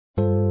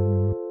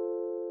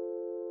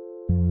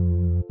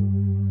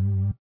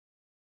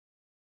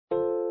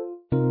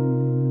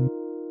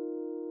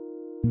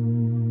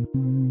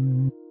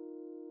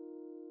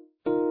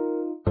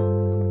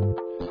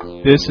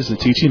This is a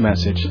teaching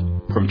message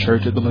from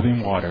Church of the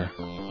Living Water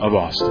of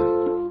Austin.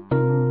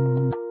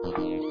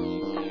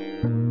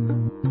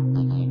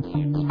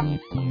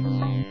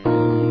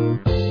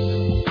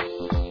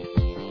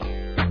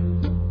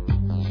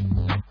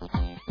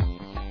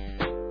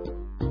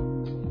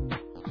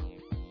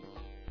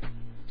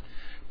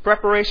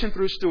 Preparation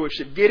through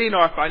stewardship, getting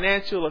our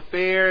financial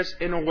affairs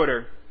in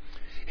order.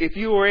 If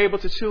you were able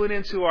to tune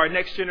into our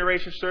Next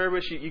Generation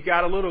service, you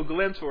got a little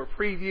glimpse or a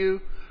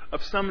preview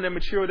of some of the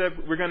material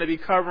that we're going to be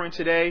covering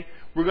today.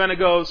 We're going to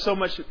go so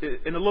much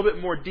in a little bit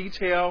more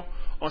detail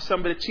on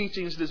some of the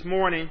teachings this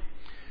morning.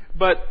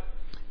 But,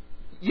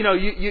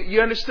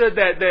 you understood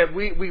that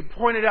we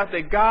pointed out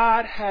that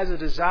God has a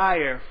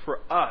desire for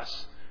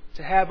us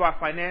to have our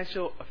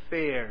financial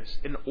affairs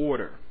in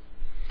order.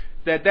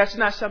 That's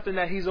not something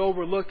that He's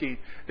overlooking.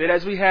 That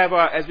as we have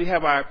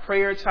our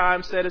prayer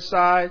time set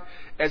aside,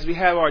 as we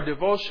have our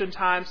devotion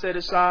time set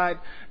aside,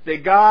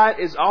 that God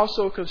is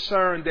also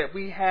concerned that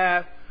we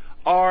have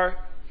our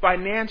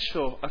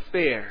financial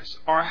affairs,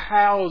 our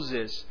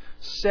houses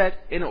set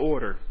in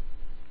order.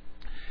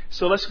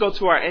 So let's go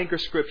to our anchor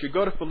scripture.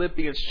 Go to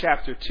Philippians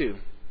chapter 2.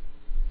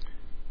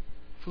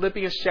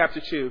 Philippians chapter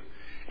 2.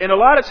 And a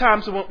lot of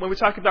times when we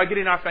talk about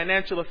getting our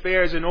financial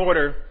affairs in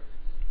order,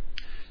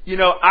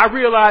 I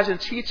realize in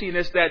teaching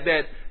this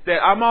that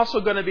I'm also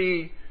going to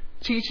be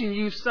teaching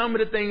you some of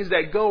the things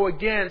that go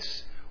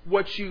against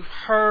what you've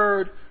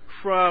heard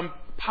from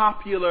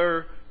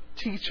popular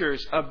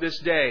teachers of this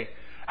day.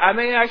 I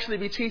may actually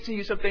be teaching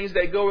you some things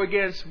that go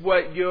against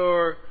what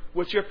your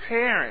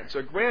parents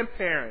or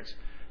grandparents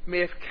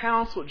may have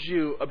counseled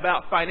you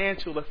about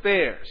financial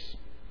affairs.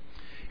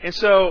 And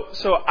so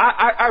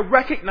I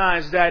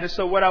recognize that. And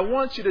so what I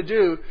want you to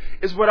do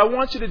is I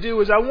want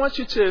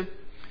you to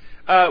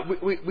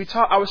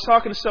I was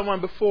talking to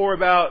someone before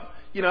about,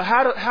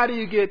 how do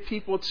you get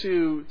people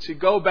to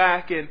go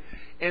back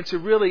and to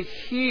really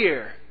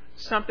hear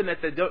something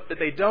that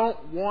they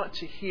don't want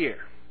to hear?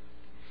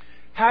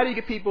 How do you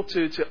get people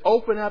to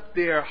open up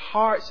their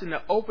hearts and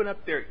to open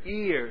up their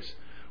ears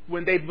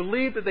when they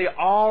believe that they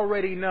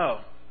already know?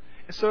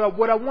 And so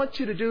what I want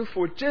you to do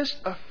for just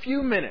a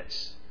few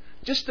minutes,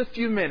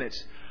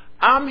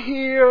 I'm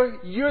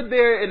here, you're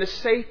there in the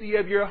safety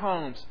of your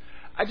homes.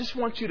 I just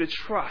want you to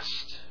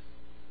trust.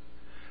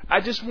 I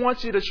just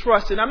want you to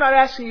trust. And I'm not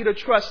asking you to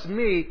trust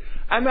me.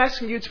 I'm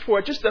asking you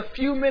for just a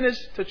few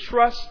minutes to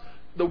trust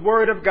the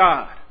Word of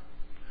God.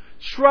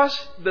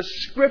 Trust the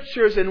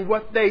Scriptures and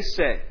what they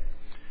say.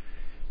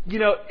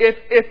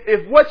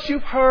 If what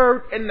you've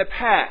heard in the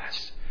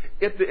past,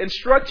 if the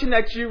instruction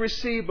that you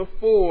received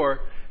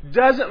before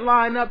doesn't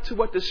line up to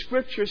what the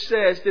Scripture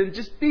says, then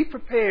just be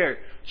prepared.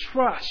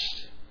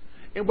 Trust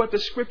in what the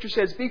Scripture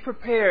says. Be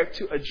prepared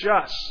to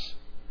adjust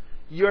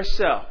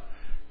yourself.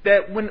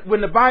 That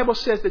when the Bible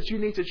says that you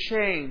need to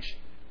change,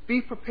 be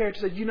prepared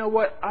to say, you know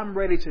what, I'm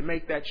ready to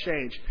make that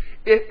change.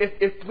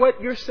 If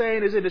what you're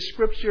saying is in the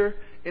Scripture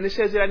and it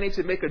says that I need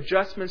to make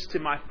adjustments to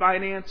my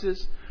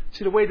finances,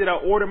 to the way that I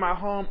order my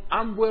home,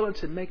 I'm willing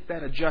to make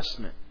that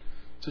adjustment.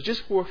 So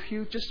just for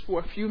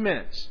a few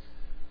minutes,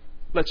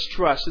 let's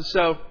trust. And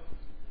so,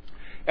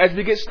 as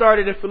we get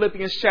started in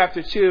Philippians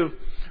chapter 2,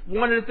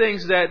 one of the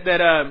things that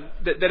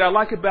I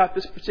like about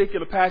this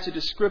particular passage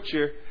of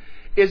Scripture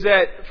is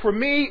that for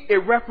me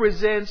it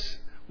represents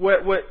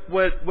what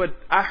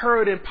I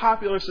heard in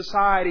popular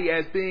society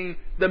as being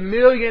the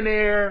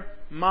millionaire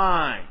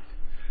mind.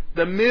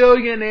 The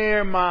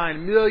millionaire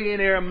mind.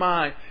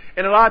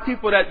 And a lot of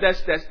people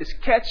that's it's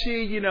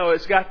catchy,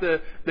 it's got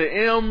the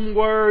M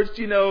words,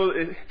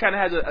 it kind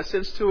of has a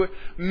sense to it.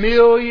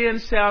 Million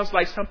sounds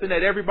like something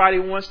that everybody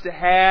wants to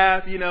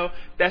have,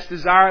 that's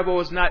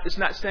desirable. It's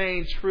not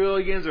saying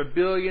trillions or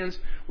billions,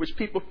 which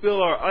people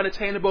feel are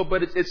unattainable,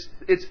 but it's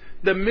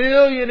the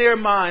millionaire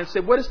mind.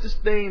 So what is this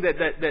thing that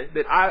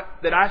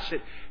I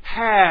should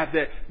have,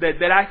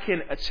 that I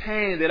can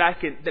attain, that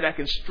I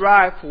can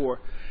strive for?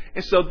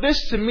 And so this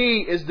to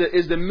me is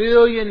the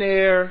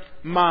millionaire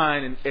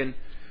mind in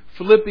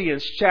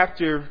Philippians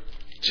chapter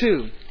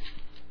 2.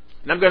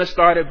 And I'm going to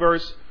start at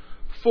verse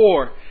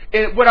 4.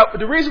 And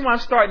the reason why I'm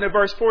starting at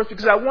verse 4 is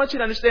because I want you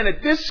to understand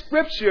that this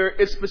scripture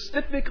is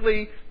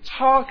specifically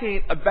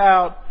talking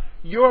about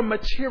your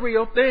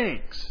material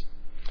things.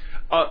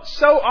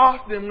 So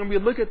often when we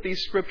look at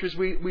these scriptures,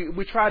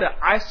 we try to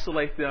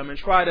isolate them and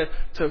try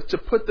to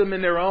put them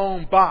in their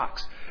own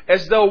box,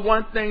 as though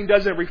one thing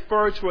doesn't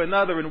refer to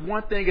another and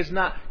one thing is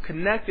not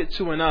connected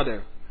to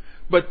another.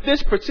 But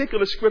this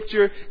particular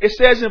scripture, it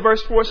says in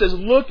verse 4, it says,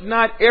 "Look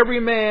not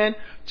every man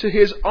to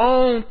his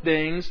own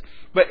things,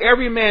 but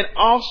every man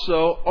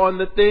also on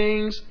the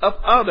things of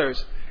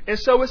others." And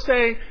so it's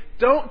saying,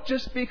 don't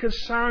just be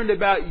concerned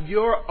about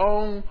your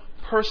own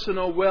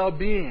personal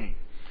well-being.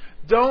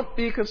 Don't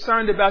be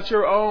concerned about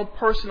your own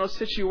personal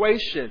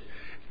situation.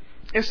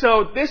 And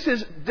so this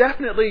is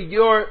definitely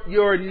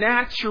your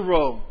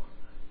natural,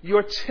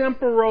 your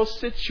temporal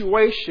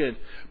situation.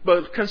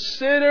 But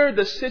consider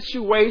the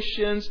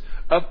situations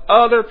of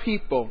other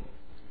people.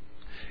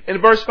 In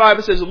verse 5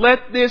 it says,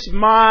 "Let this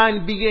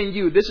mind be in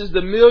you." This is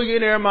the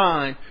millionaire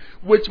mind,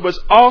 which was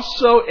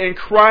also in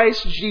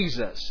Christ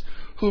Jesus,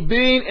 who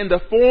being in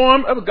the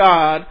form of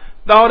God,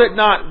 thought it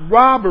not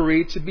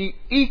robbery to be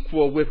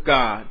equal with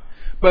God,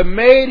 but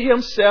made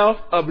himself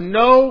of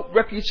no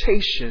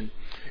reputation.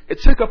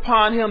 It took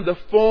upon him the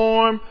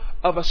form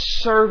of a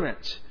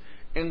servant,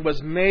 and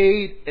was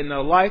made in the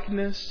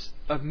likeness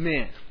of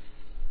men.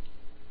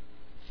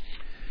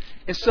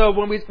 And so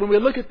when we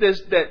look at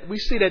this, that we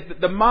see that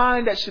the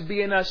mind that should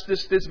be in us,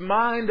 this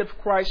mind of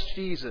Christ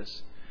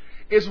Jesus,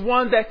 is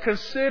one that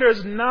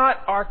considers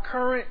not our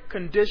current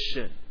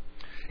condition.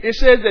 It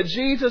says that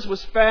Jesus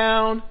was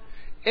found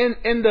in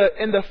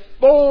the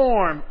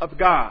form of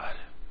God.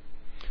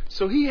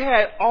 So he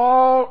had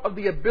all of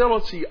the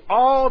ability,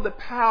 all the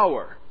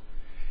power.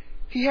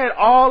 He had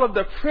all of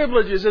the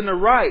privileges and the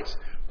rights.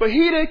 But he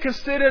didn't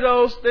consider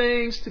those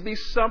things to be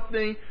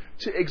something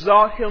to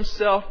exalt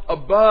himself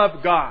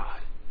above God.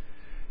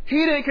 He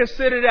didn't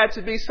consider that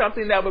to be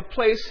something that would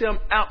place him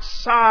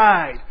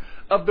outside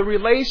of the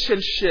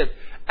relationship,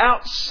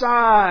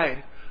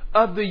 outside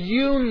of the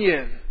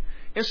union.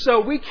 And so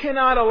we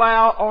cannot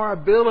allow our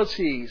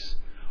abilities,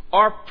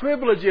 our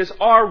privileges,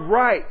 our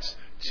rights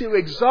to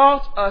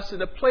exalt us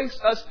and to place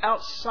us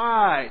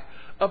outside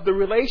of the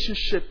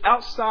relationship,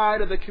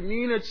 outside of the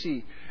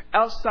community,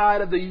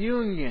 outside of the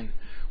union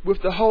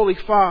with the Holy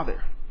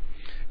Father.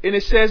 And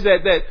it says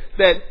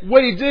that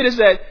what he did is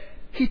that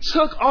he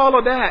took all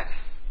of that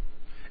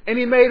and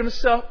he made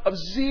himself of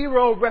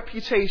zero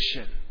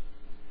reputation.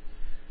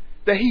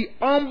 That he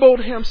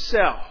humbled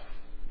himself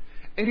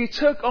and he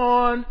took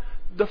on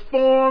the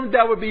form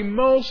that would be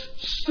most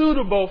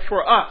suitable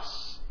for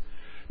us,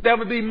 that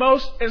would be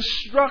most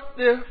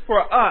instructive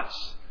for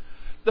us,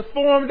 the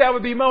form that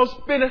would be most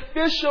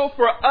beneficial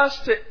for us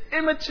to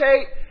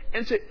imitate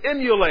and to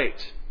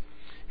emulate.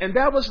 And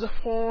that was the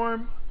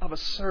form of a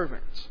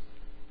servant.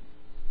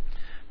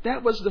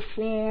 That was the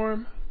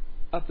form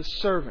of the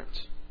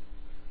servant.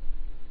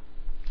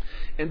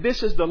 And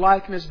this is the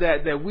likeness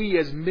that we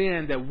as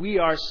men, that we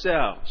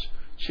ourselves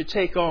should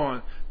take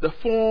on, the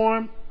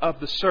form of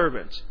the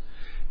servant.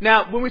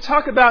 Now, when we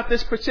talk about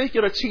this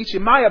particular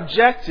teaching, my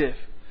objective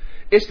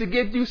is to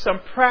give you some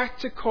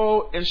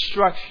practical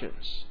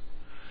instructions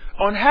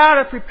on how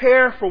to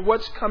prepare for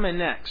what's coming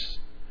next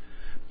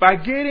by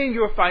getting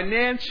your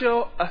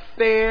financial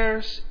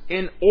affairs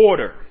in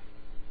order.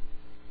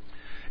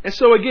 And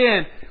so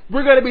again,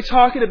 we're going to be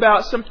talking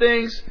about some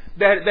things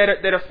that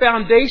are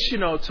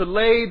foundational to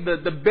lay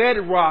the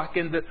bedrock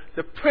and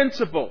the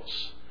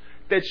principles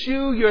that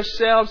you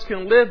yourselves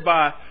can live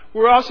by.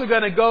 We're also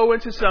going to go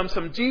into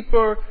some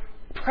deeper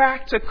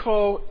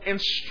practical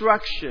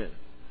instruction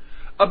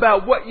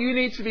about what you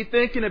need to be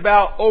thinking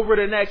about over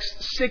the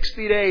next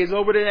 60 days,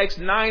 over the next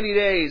 90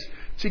 days,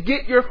 to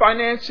get your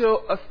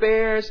financial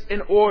affairs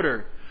in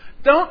order.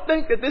 Don't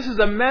think that this is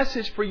a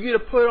message for you to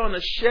put on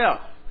the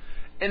shelf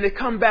and to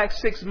come back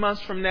 6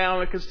 months from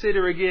now and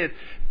consider again.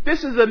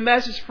 This is a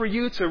message for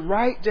you to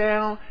write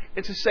down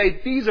and to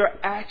say, these are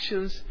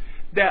actions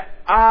that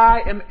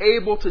I am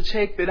able to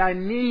take, that I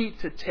need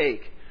to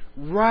take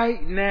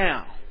right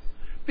now.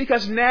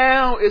 Because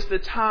now is the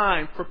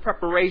time for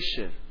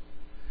preparation.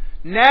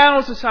 Now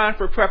is the time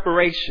for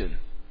preparation.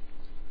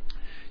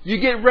 You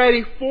get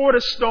ready for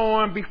the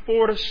storm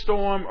before the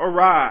storm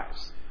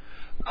arrives.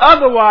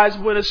 Otherwise,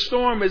 when a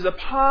storm is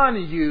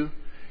upon you,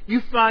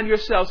 you find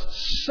yourself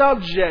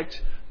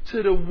subject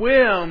to the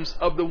whims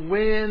of the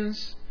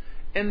winds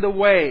and the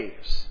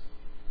waves.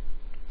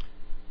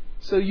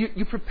 So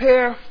you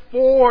prepare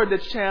for the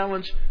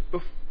challenge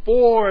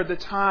before the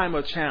time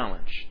of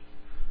challenge.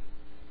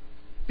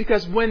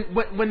 Because when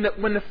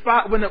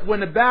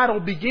the battle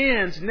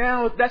begins,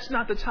 now that's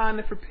not the time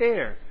to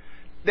prepare.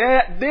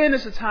 Then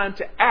is the time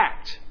to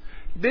act.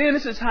 Then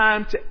is the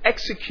time to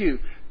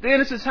execute.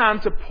 Then is the time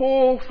to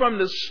pull from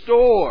the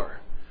store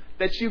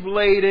that you've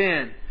laid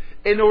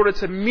in order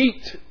to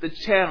meet the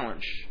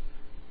challenge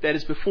that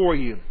is before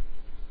you.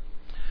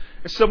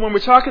 And so when we're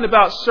talking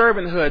about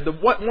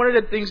servanthood, one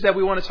of the things that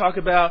we want to talk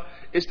about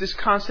is this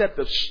concept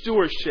of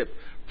stewardship.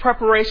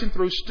 Preparation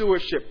through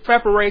stewardship.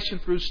 Preparation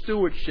through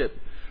stewardship.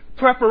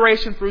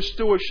 Preparation through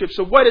stewardship.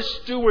 So what is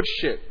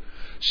stewardship?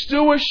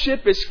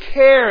 Stewardship is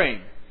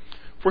caring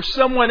for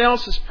someone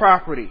else's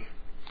property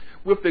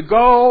with the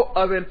goal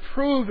of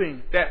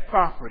improving that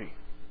property.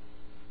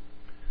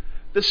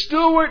 The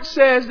steward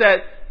says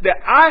that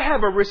I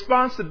have a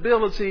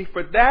responsibility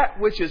for that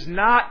which is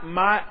not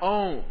my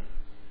own.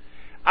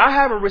 I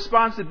have a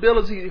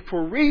responsibility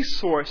for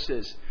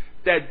resources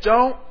that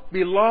don't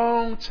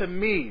belong to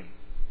me.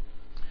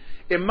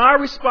 And my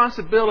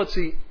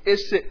responsibility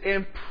is to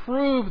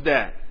improve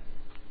that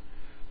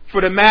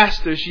for the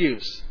master's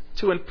use.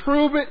 To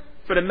improve it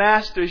for the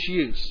master's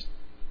use.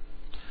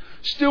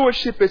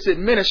 Stewardship is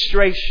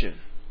administration.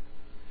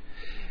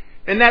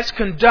 And that's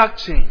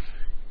conducting.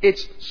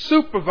 It's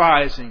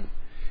supervising.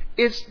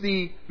 It's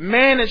the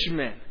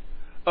management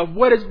of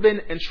what has been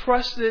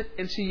entrusted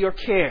into your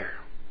care.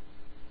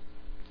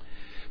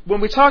 When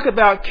we talk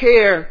about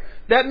care,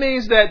 that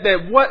means that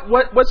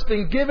what's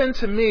been given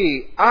to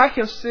me, I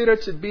consider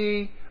to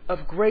be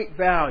of great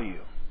value.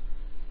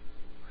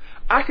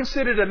 I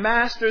consider the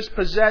master's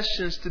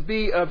possessions to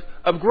be of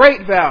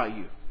great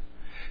value.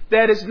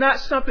 That is not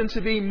something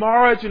to be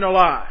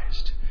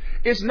marginalized.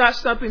 It's not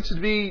something to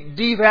be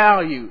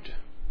devalued.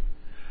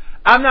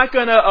 I'm not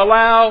going to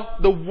allow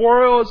the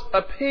world's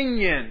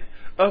opinion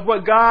of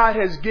what God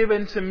has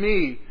given to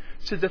me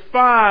to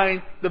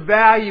define the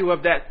value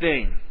of that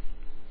thing.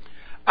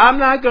 I'm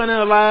not going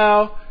to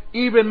allow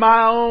even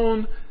my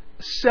own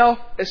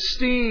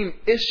self-esteem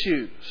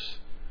issues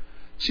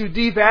to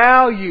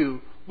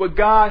devalue what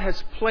God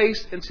has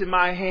placed into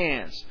my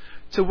hands,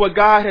 to what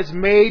God has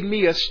made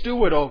me a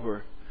steward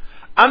over.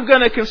 I'm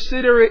going to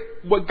consider it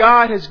what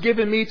God has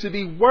given me to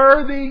be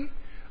worthy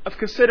of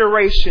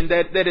consideration,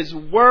 that is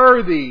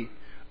worthy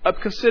of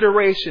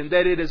consideration,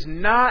 that it is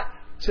not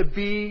to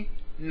be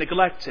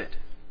neglected.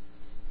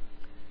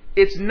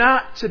 It's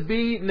not to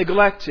be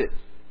neglected.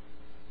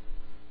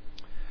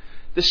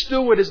 The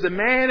steward is the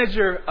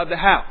manager of the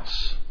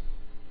house.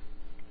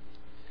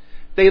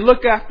 They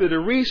look after the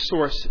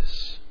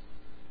resources.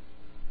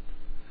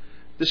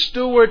 The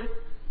steward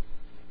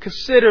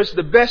considers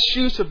the best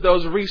use of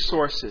those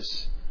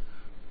resources.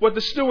 What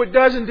the steward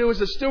doesn't do is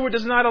the steward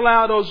does not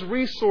allow those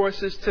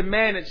resources to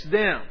manage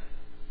them.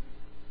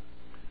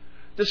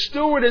 The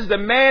steward is the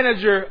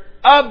manager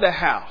of the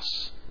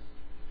house.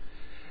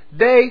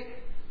 They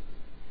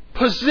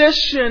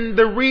position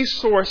the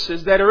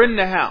resources that are in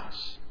the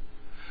house,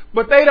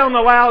 but they don't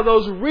allow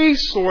those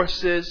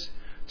resources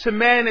to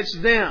manage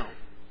them.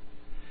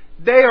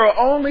 They are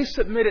only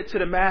submitted to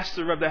the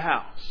master of the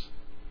house.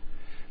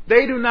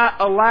 They do not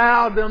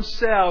allow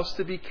themselves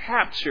to be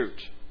captured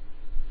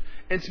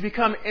and to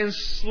become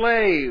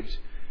enslaved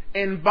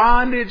in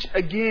bondage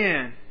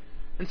again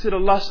into the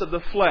lust of the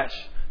flesh,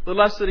 the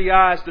lust of the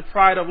eyes, the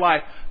pride of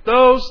life.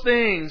 Those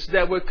things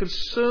that would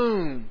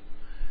consume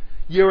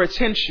your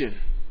attention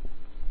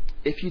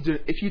if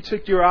you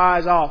took your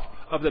eyes off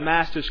of the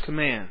master's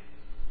command.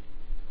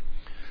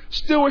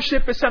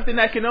 Stewardship is something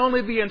that can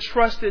only be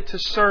entrusted to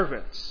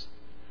servants.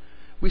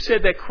 We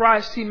said that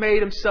Christ, He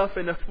made Himself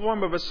in the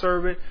form of a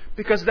servant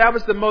because that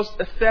was the most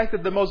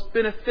effective, the most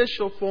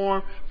beneficial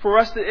form for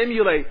us to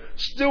emulate.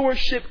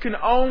 Stewardship can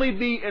only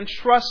be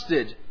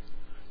entrusted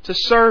to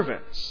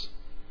servants.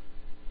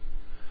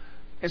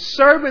 And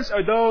servants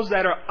are those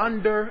that are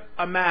under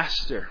a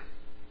master.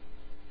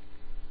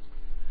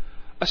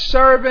 A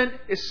servant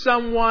is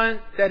someone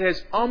that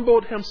has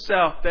humbled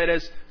himself, that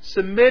has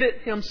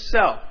submitted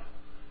himself,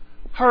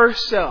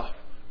 herself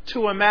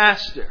to a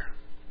master.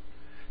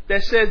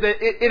 That says that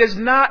it is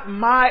not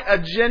my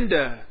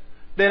agenda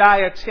that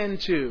I attend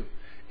to.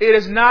 It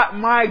is not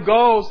my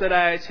goals that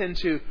I attend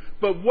to.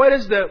 But what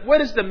is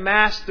the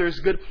master's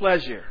good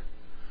pleasure?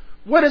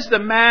 What is the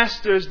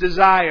master's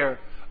desire?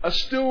 A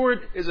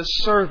steward is a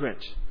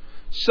servant,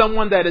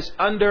 someone that is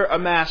under a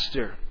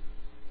master.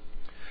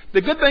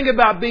 The good thing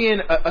about being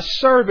a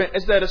servant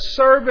is that a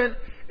servant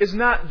is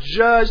not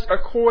judged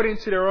according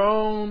to their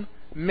own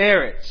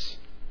merits.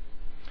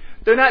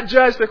 They're not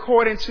judged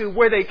according to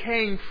where they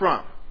came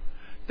from,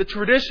 the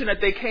tradition that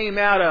they came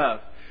out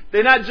of.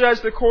 They're not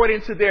judged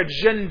according to their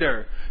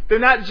gender. They're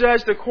not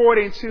judged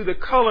according to the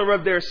color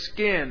of their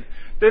skin.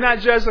 They're not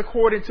judged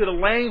according to the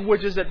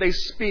languages that they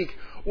speak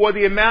or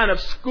the amount of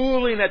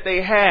schooling that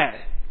they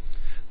had.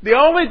 The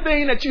only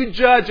thing that you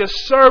judge a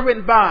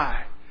servant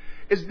by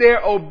is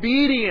their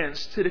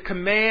obedience to the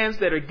commands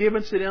that are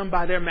given to them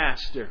by their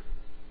master.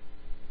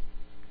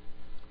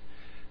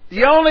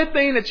 The only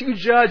thing that you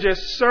judge a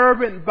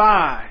servant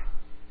by,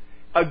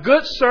 a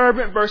good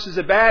servant versus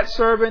a bad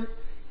servant,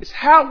 is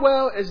how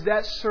well is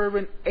that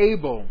servant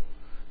able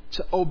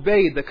to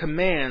obey the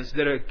commands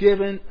that are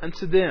given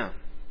unto them.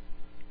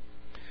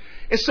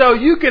 And so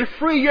you can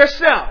free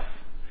yourself.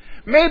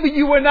 Maybe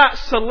you were not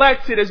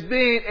selected as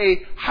being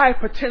a high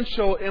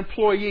potential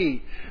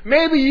employee.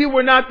 Maybe you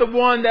were not the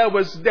one that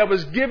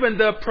was given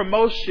the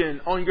promotion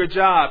on your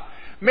job.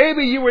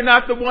 Maybe you were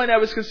not the one that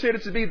was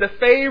considered to be the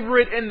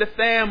favorite in the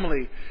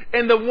family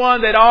and the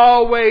one that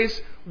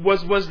always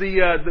was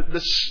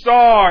the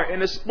star in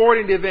the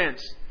sporting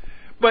events.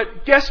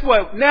 But guess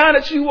what? Now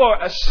that you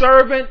are a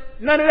servant,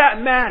 none of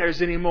that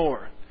matters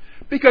anymore.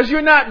 Because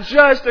you're not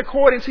judged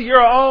according to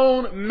your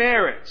own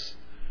merits.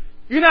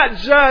 You're not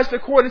judged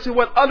according to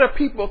what other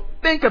people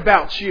think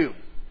about you.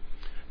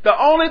 The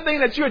only thing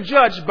that you're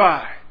judged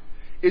by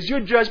is you're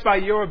judged by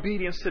your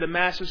obedience to the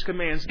master's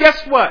commands.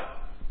 Guess what?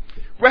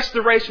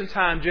 Restoration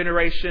time,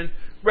 generation.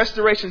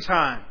 Restoration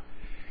time.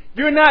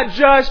 You're not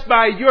judged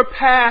by your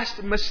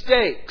past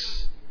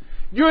mistakes.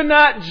 You're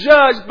not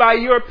judged by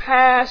your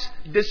past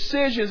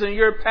decisions and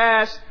your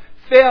past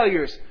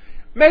failures.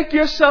 Make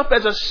yourself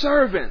as a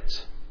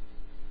servant.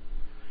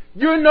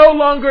 You're no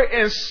longer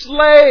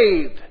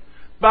enslaved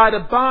by the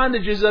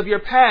bondages of your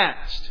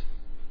past.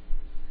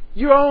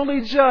 You're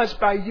only judged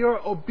by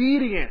your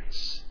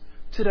obedience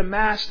to the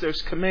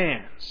master's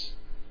commands.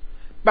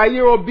 By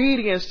your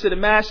obedience to the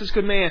master's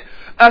command.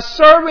 A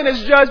servant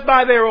is judged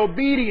by their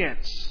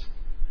obedience.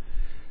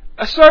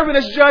 A servant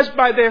is judged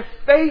by their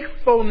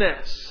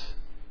faithfulness.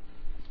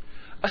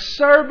 A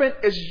servant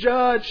is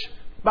judged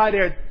by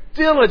their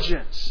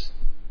diligence.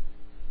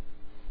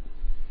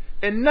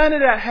 And none of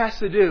that has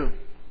to do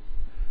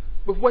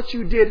with what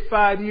you did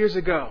 5 years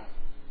ago,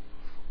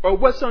 or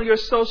what's on your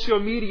social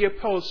media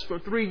posts from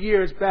 3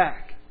 years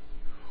back,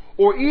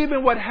 or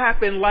even what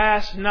happened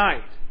last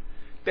night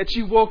that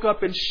you woke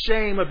up in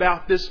shame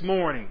about this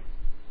morning.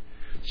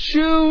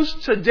 Choose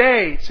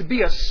today to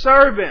be a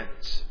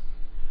servant.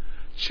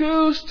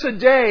 Choose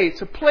today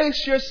to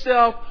place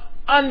yourself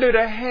under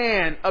the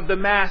hand of the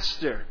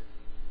Master.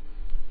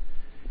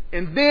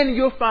 And then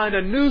you'll find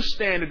a new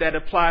standard that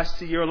applies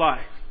to your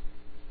life,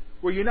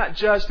 where you're not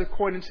judged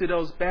according to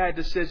those bad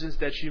decisions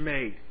that you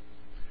made.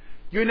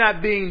 You're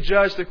not being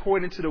judged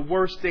according to the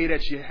worst day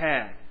that you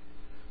had,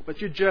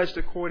 but you're judged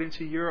according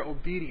to your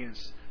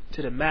obedience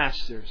to the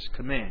Master's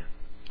command.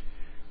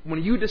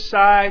 When you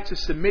decide to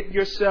submit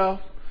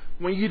yourself,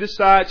 when you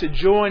decide to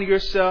join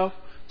yourself,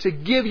 to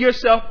give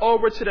yourself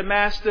over to the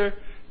Master,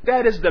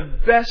 that is the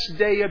best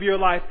day of your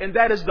life. And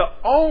that is the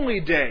only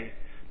day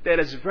that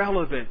is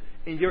relevant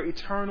in your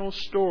eternal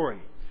story.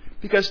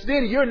 Because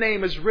then your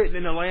name is written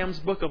in the Lamb's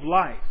Book of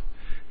Life.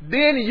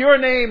 Then your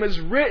name is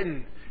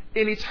written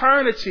in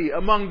eternity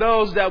among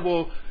those that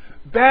will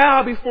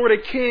bow before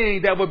the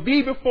King, that will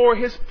be before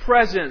His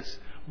presence,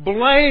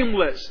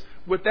 blameless,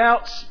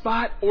 without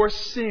spot or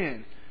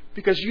sin,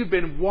 because you've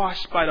been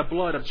washed by the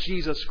blood of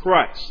Jesus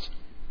Christ.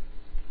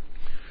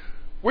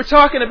 We're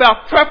talking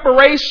about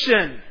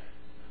preparation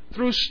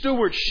through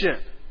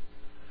stewardship.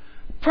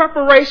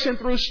 Preparation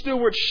through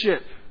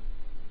stewardship.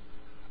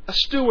 A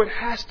steward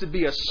has to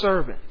be a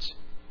servant.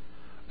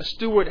 A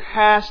steward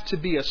has to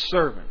be a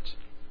servant.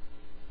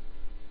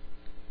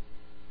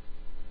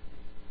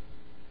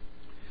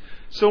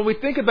 So when we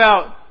think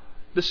about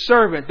the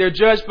servant, they're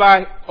judged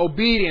by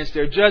obedience,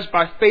 they're judged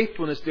by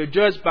faithfulness, they're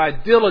judged by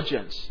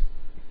diligence.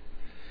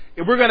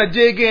 And we're going to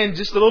dig in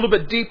just a little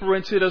bit deeper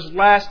into this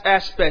last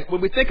aspect.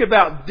 When we think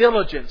about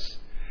diligence,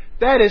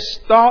 that is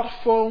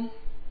thoughtful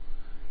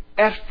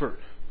effort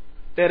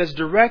that is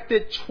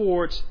directed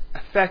towards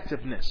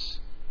effectiveness.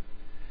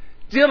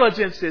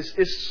 Diligence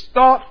is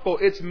thoughtful,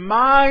 it's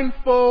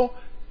mindful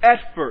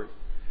effort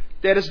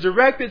that is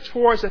directed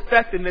towards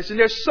effectiveness. And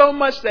there's so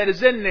much that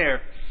is in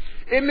there.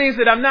 It means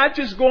that I'm not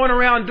just going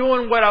around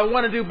doing what I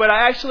want to do, but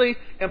I actually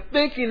am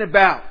thinking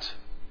about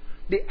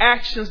the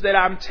actions that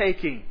I'm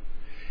taking.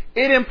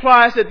 It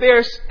implies that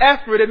there's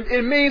effort.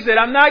 It means that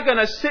I'm not going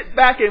to sit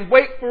back and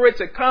wait for it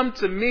to come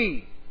to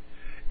me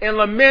and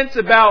lament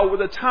about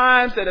the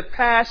times that have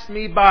passed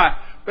me by.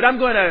 But I'm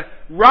going to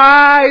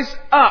rise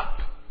up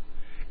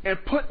and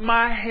put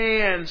my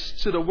hands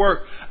to the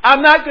work.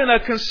 I'm not going to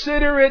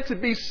consider it to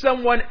be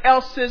someone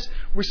else's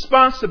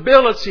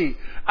responsibility.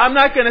 I'm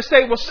not going to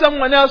say, well,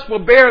 someone else will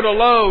bear the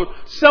load.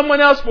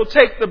 Someone else will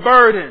take the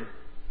burden.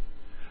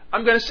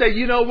 I'm going to say,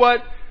 you know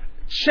what?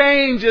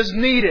 Change is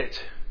needed.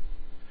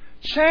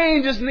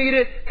 Change is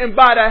needed, and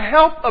by the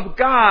help of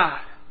God,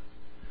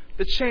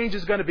 the change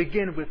is going to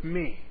begin with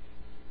me.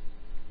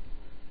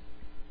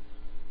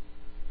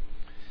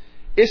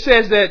 It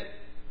says that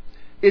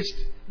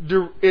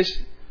it's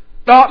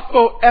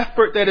thoughtful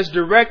effort that is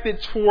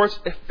directed towards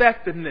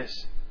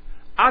effectiveness.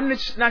 I'm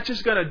not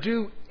just going to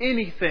do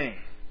anything.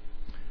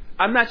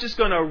 I'm not just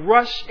going to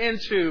rush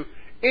into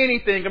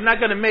anything. I'm not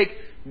going to make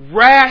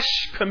rash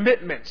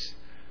commitments.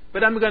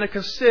 But I'm going to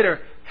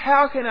consider,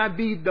 how can I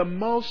be the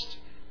most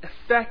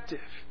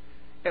effective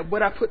at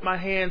what I put my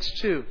hands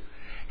to?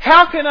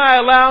 How can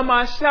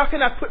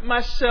I put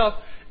myself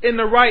in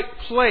the right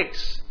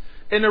place,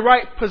 in the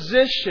right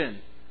position,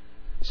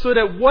 so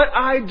that what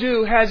I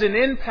do has an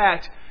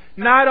impact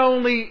not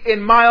only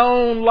in my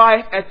own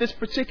life at this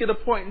particular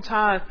point in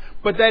time,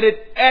 but that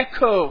it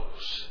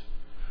echoes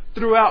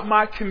throughout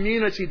my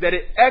community, that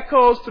it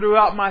echoes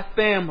throughout my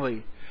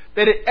family,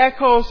 that it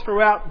echoes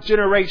throughout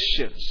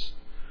generations.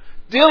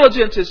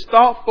 Diligence is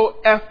thoughtful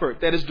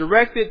effort that is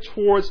directed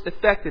towards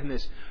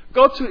effectiveness.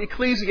 Go to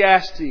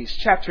Ecclesiastes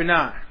chapter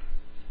 9.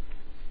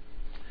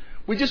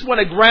 We just want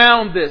to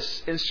ground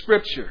this in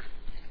Scripture.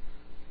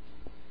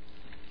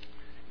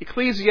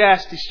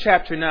 Ecclesiastes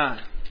chapter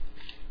 9.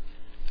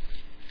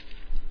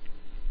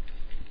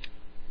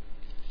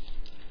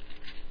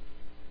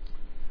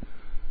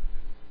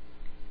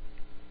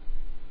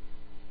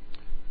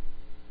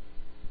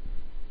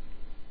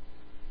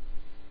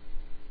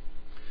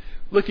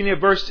 Looking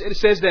at verse, it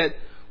says that,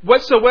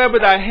 whatsoever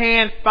thy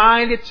hand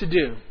findeth to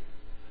do,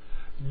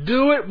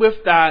 do it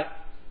with thy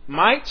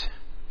might,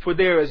 for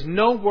there is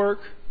no work,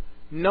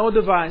 no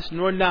device,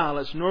 nor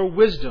knowledge, nor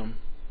wisdom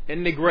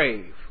in the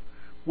grave,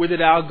 whither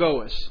thou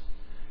goest.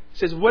 It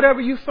says,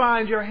 whatever you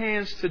find your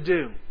hands to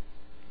do,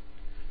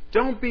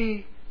 don't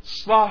be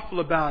slothful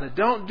about it.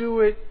 Don't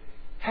do it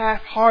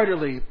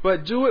half-heartedly,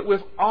 but do it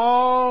with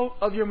all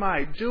of your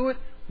might. Do it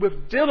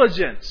with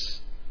diligence.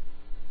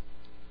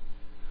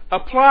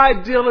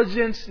 Apply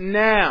diligence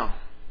now.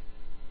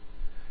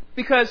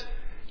 Because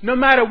no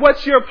matter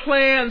what your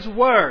plans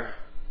were,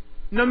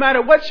 no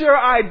matter what your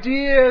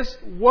ideas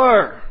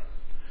were,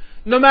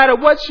 no matter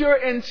what your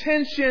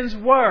intentions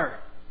were,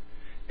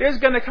 there's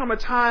going to come a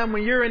time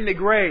when you're in the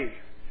grave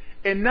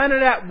and none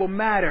of that will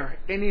matter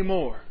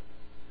anymore.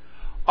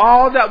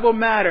 All that will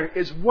matter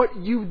is what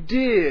you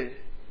did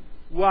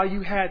while you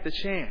had the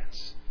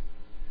chance.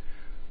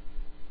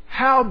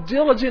 How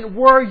diligent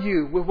were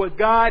you with what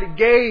God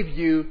gave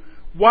you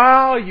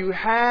while you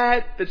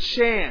had the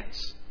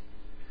chance?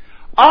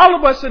 All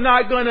of us are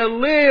not going to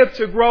live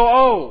to grow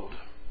old.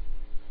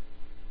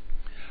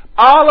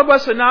 All of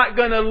us are not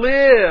going to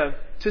live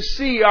to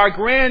see our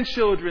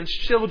grandchildren's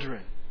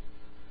children.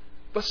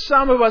 But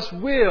some of us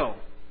will.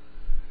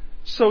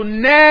 So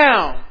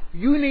now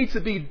you need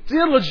to be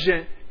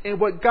diligent in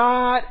what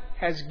God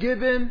has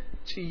given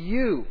to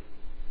you.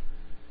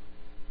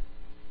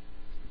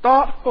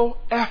 Thoughtful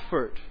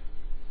effort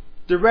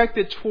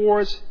directed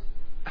towards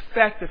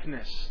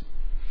effectiveness.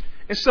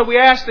 And so we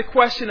ask the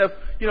question of,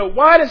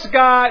 why does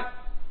God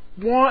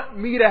want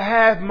me to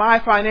have my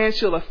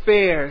financial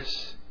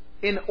affairs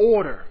in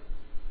order?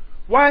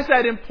 Why is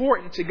that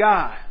important to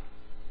God?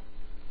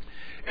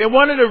 And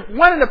one of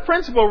the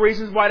principal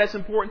reasons why that's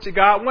important to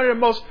God, one of the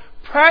most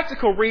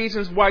practical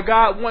reasons why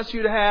God wants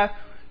you to have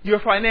your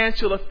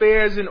financial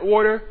affairs in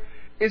order,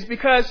 is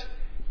because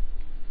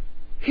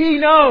He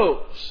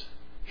knows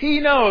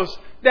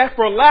that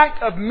for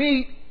lack of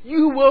meat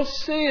you will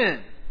sin.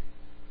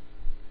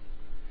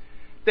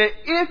 That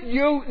if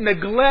you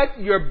neglect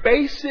your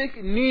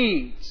basic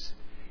needs,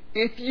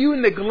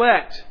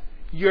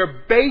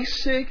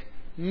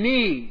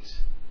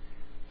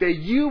 that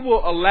you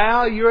will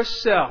allow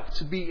yourself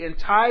to be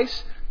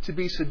enticed, to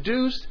be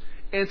seduced,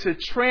 and to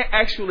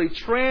actually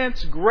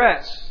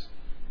transgress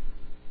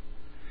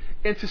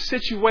into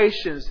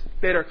situations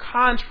that are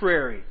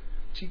contrary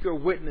to your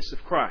witness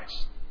of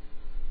Christ.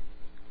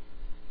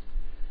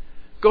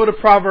 Go to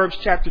Proverbs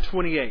chapter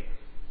 28.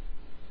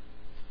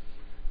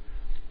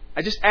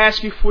 I just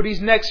ask you for these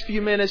next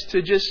few minutes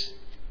to just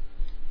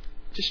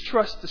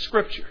trust the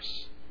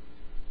Scriptures.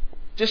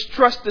 Just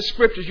trust the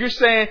Scriptures. You're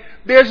saying,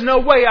 there's no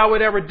way I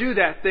would ever do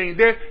that thing.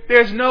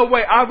 There's no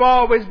way. I've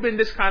always been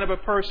this kind of a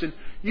person.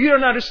 You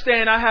don't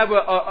understand. I have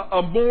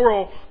a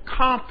moral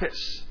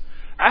compass.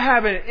 I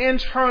have an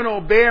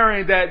internal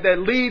bearing that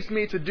leads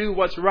me to do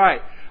what's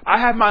right. I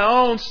have my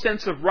own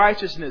sense of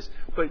righteousness.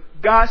 But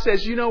God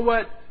says, you know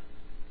what?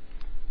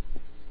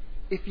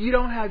 If you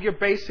don't have your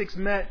basics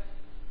met,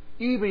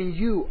 even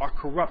you are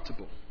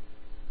corruptible.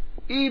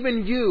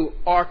 Even you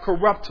are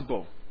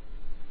corruptible.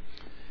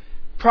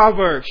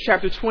 Proverbs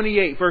chapter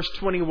 28, verse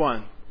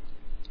 21.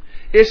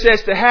 It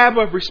says, to have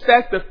a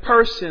respect of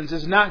persons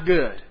is not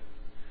good.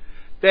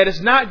 That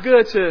it's not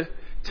good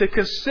to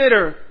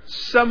consider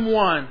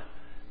someone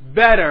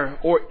better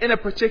or in a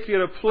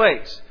particular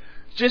place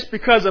just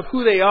because of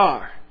who they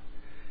are.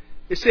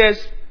 It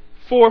says,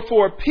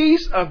 for a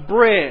piece of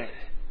bread,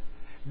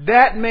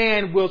 that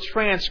man will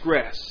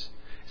transgress.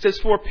 It says,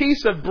 for a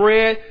piece of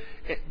bread,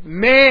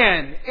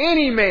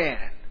 any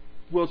man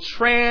will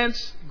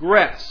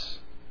transgress.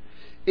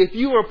 If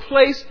you are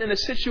placed in a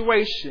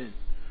situation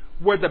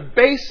where the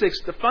basics,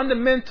 the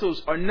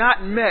fundamentals are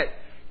not met,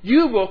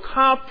 you will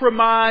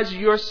compromise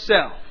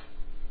yourself.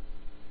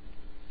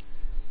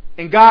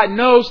 And God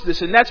knows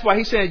this, and that's why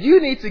He's saying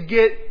you need to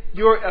get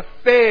your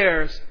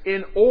affairs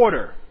in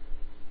order.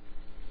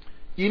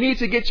 You need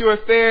to get your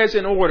affairs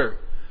in order.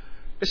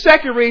 The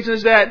second reason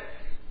is that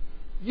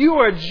you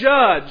are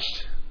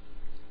judged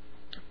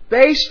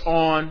based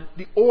on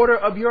the order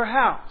of your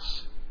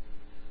house.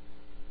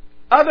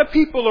 Other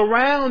people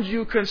around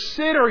you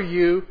consider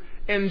you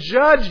and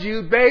judge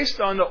you based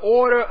on the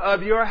order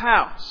of your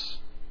house.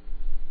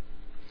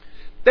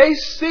 They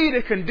see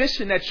the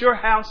condition that your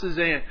house is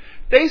in.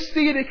 They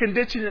see the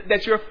condition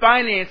that your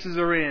finances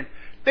are in.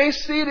 They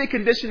see the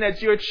condition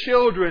that your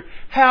children,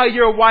 how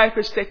your wife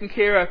is taken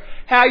care of,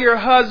 how your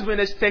husband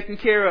is taken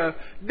care of.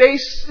 They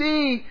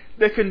see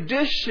the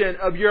condition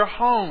of your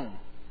home.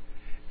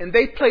 And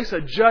they place a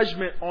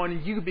judgment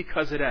on you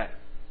because of that.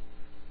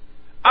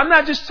 I'm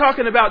not just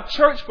talking about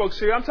church folks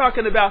here. I'm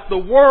talking about the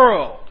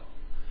world.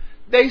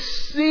 They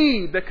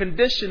see the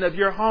condition of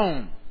your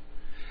home.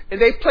 And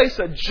they place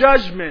a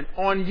judgment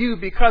on you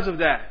because of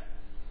that.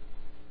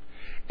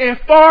 And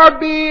far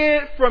be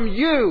it from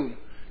you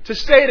to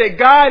say that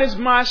God is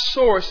my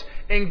source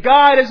and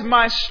God is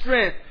my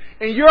strength,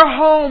 and your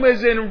home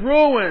is in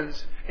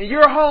ruins and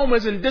your home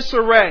is in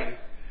disarray.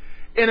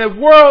 And the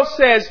world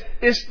says,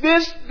 is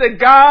this the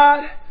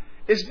God?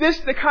 Is this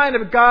the kind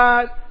of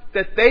God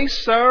that they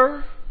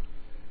serve?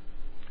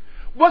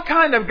 What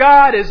kind of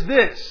God is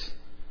this?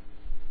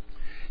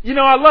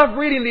 I love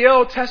reading the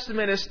Old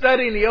Testament and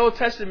studying the Old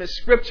Testament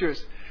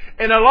scriptures.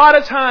 And a lot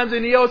of times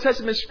in the Old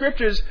Testament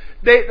scriptures,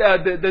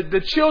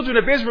 the children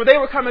of Israel, they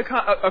were coming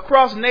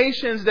across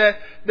nations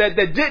that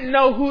didn't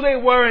know who they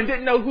were and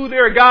didn't know who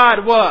their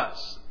God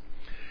was.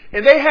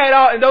 And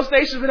and those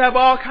nations would have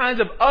all kinds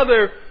of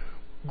other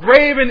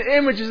graven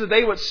images that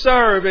they would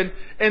serve.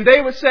 And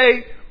they would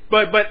say,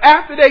 but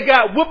after they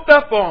got whooped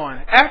up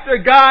on, after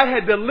God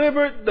had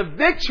delivered the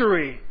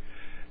victory,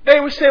 they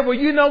would say, well,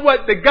 you know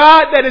what? The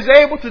God that is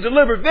able to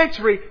deliver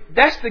victory,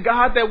 that's the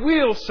God that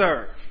we'll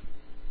serve.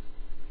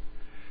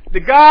 The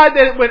God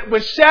that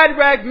when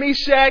Shadrach,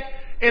 Meshach,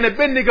 and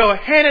Abednego,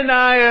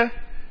 Hananiah,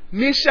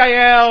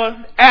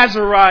 Mishael,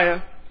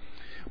 Azariah,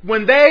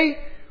 when they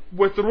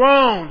were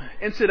thrown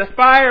into the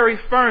fiery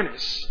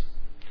furnace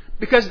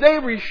because they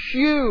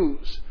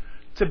refused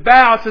to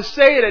bow, to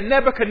say that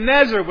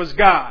Nebuchadnezzar was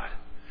God,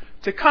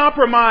 to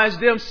compromise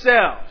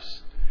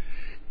themselves.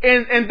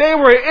 And they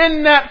were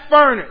in that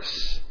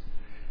furnace.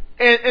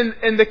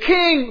 And the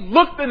king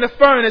looked in the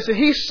furnace and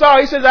he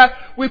said,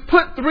 we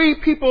put 3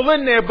 people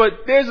in there,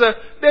 but there's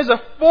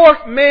a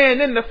 4th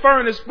man in the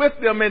furnace with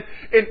them, and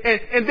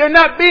they're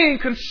not being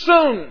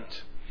consumed.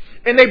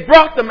 And they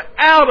brought them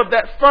out of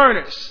that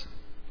furnace.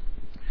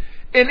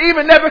 And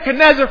even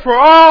Nebuchadnezzar, for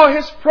all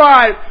his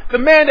pride, the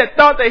man that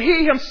thought that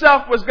he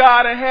himself was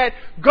God and had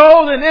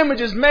golden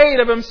images made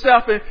of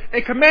himself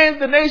and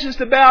commanded the nations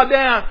to bow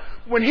down,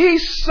 when he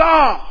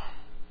saw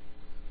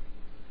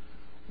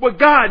what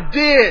God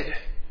did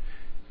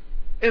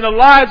in the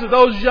lives of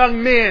those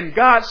young men,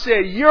 God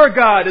said, your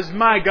God is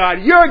my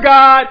God. Your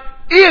God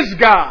is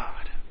God.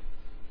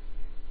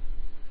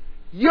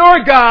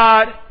 Your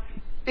God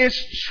is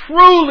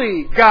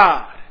truly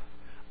God.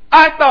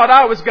 I thought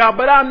I was God,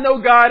 but I'm no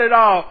God at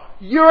all.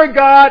 Your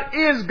God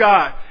is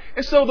God.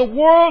 And so the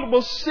world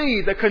will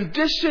see the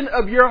condition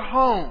of your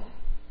home,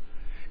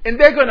 and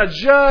they're going to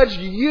judge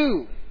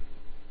you.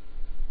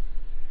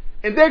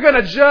 And they're going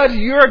to judge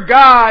your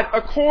God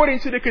according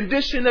to the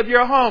condition of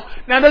your home.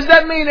 Now, does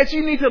that mean that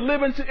you need to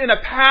live in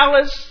a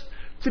palace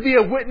to be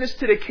a witness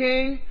to the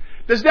king?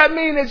 Does that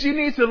mean that you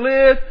need to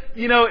live,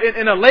 in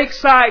a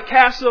lakeside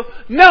castle?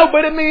 No,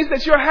 but it means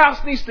that your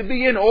house needs to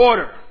be in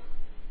order.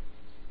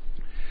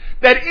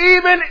 That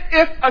even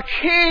if a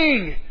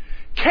king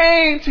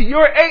came to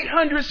your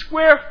 800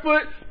 square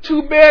foot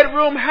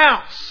 2-bedroom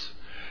house,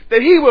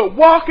 that he would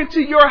walk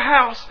into your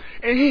house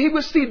and he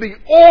would see the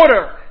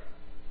order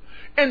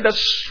and the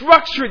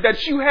structure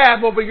that you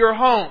have over your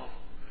home,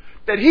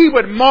 that he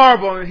would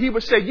marvel and he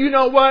would say, you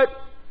know what?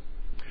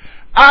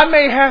 I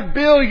may have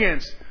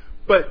billions,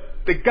 but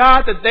the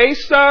God that they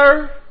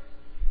serve,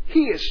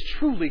 he is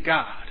truly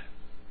God.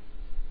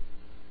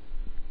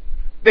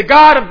 The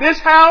God of this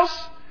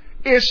house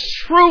is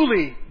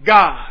truly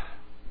God.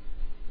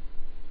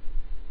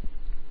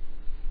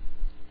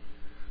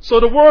 So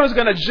the world is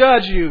going to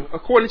judge you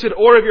according to the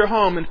order of your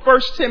home. In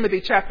 1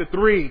 Timothy chapter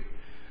 3,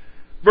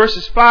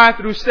 verses 5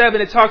 through 7,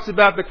 it talks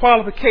about the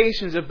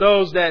qualifications of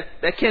those that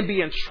can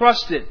be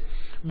entrusted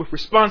with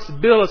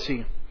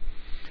responsibility.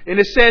 And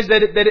it says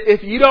that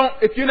if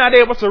you're not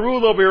able to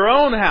rule over your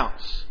own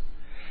house,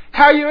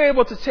 how are you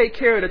able to take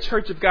care of the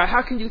church of God?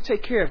 How can you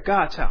take care of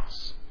God's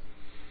house?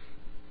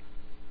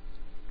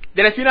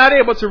 That if you're not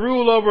able to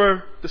rule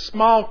over the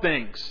small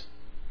things,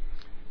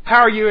 how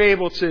are you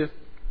able to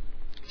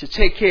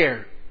take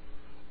care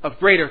of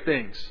greater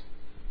things?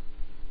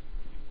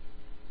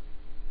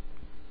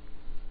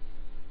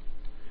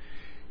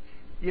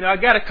 I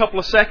got a couple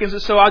of seconds or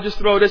so. I'll just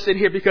throw this in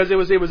here because it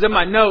was in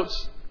my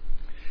notes.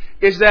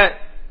 Is that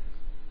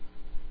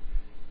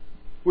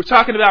we're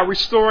talking about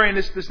restoring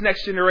this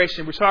next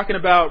generation. We're talking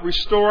about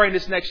restoring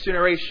this next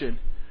generation.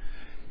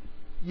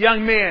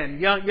 Young men,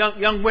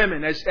 young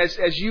women,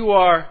 as you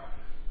are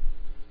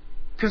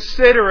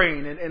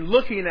considering and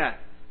looking at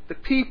the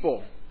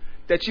people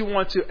that you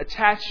want to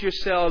attach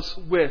yourselves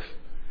with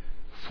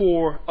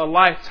for a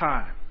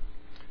lifetime.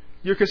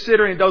 You're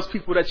considering those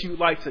people that you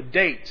like to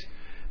date.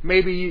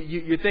 Maybe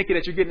you're thinking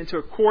that you're getting into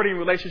a courting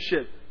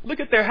relationship. Look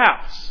at their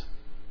house.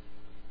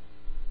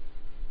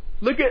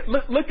 Look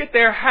at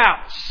their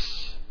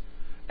house,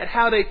 at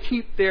how they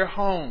keep their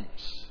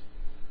homes,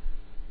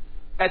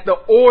 at the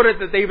order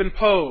that they've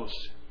imposed.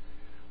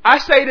 I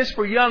say this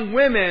for young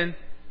women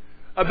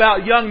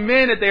about young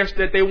men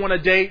that they want to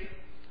date.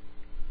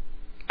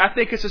 I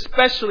think it's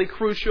especially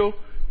crucial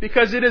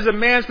because it is a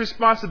man's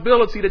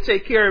responsibility to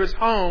take care of his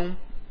home.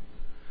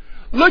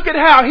 Look at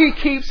how he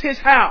keeps his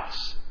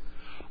house.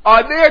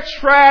 Are there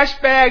trash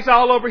bags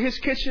all over his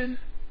kitchen?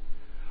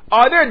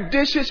 Are there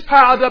dishes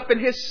piled up in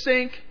his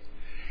sink?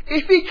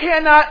 If he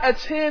cannot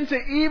attend to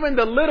even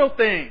the little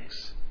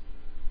things,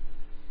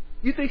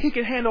 you think he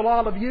can handle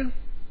all of you?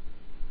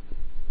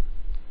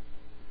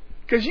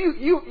 Because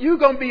you're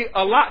going to be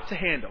a lot to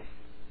handle.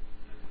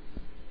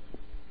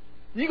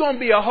 You're going to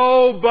be a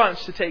whole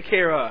bunch to take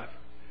care of.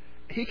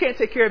 He can't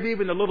take care of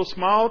even the little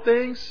small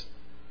things.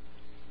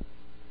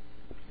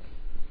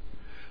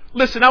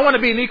 Listen, I want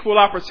to be an equal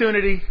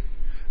opportunity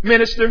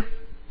minister.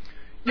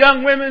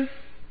 Young women,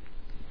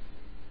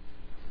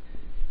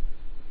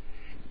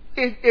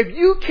 if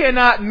you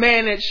cannot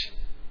manage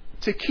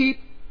to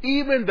keep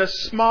even the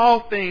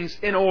small things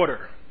in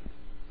order,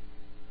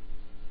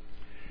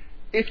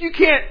 if you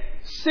can't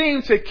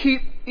seem to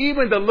keep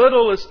even the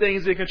littlest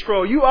things in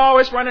control, you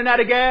always running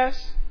out of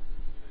gas.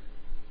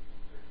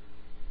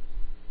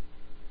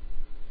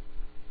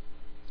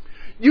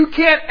 You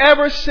can't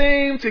ever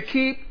seem to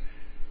keep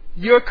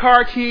your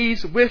car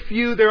keys with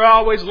you. They're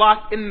always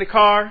locked in the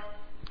car.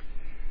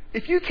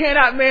 If you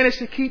cannot manage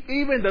to keep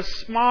even the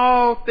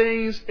small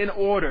things in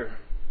order,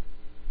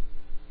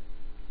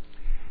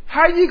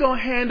 how are you going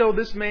to handle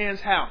this man's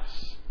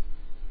house?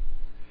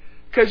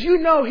 Because you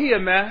know he a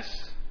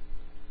mess.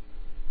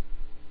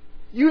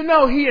 You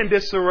know he in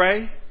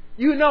disarray.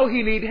 You know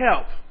he need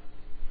help.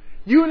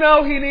 You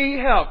know he need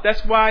help.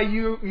 That's why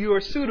you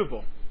are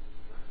suitable.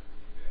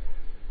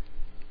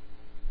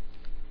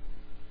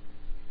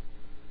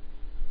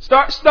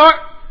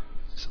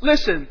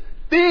 Listen,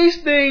 these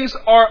things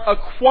are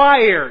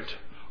acquired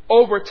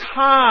over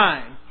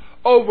time,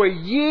 over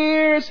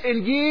years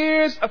and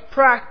years of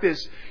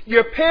practice.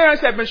 Your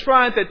parents have been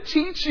trying to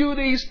teach you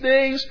these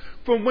things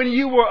from when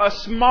you were a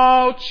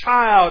small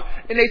child,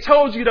 and they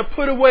told you to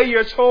put away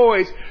your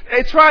toys.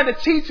 They tried to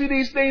teach you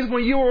these things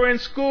when you were in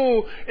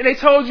school, and they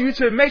told you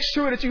to make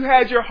sure that you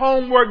had your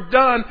homework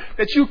done,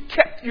 that you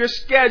kept your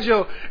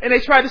schedule. And they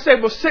tried to say,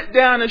 well, sit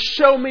down and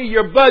show me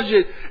your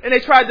budget. And they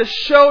tried to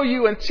show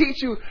you and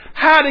teach you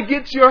how to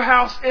get your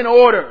house in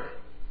order.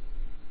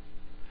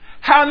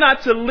 How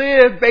not to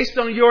live based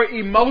on your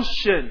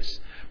emotions,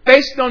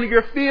 based on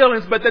your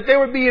feelings, but that there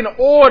would be an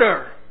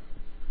order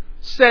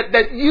set,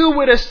 that you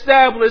would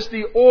establish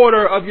the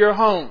order of your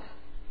home.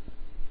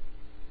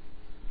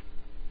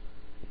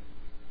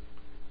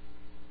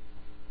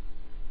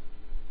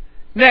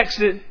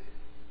 Next,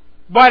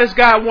 why does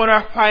God want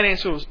our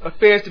financial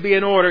affairs to be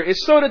in order?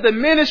 It's so that the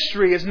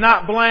ministry is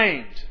not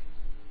blamed.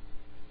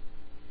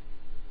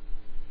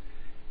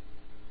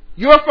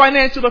 Your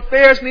financial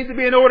affairs need to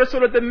be in order so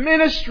that the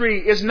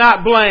ministry is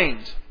not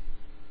blamed.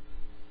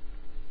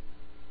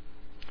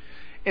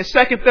 In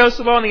 2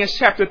 Thessalonians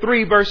chapter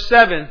 3, verse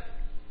 7,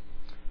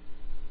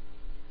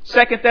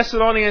 2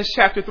 Thessalonians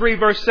chapter 3,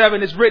 verse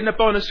 7 is written up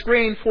on the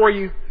screen for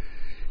you.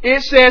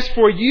 It says,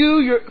 for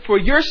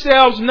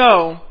yourselves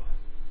know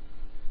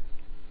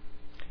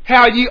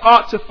how ye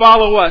ought to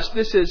follow us.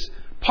 This is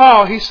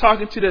Paul. He's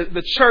talking to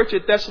the church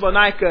at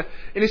Thessalonica,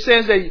 and he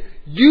says that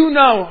you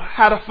know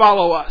how to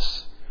follow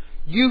us.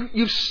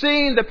 You've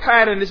seen the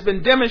pattern that's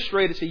been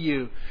demonstrated to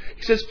you.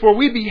 He says, for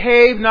we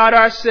behave not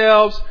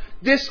ourselves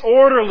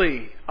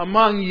disorderly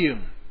among you,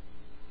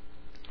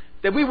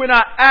 that we were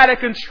not out of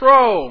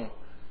control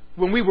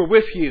when we were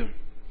with you.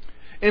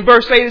 In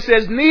verse 8 it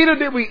says, neither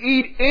did we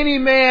eat any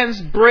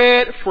man's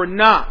bread for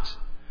naught,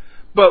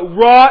 but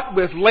wrought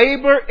with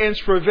labor and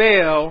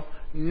travail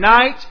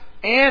night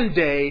and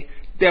day,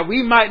 that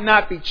we might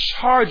not be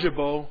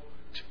chargeable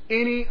to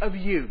any of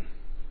you.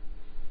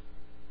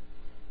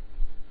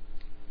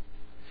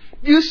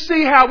 You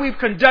see how we've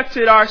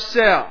conducted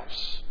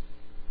ourselves.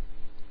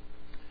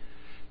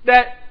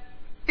 That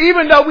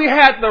even though we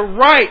had the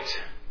right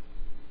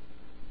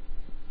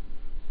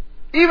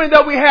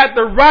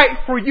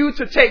for you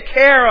to take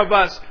care of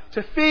us,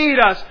 to feed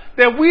us,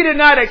 that we did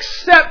not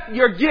accept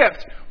your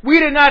gift. We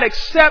did not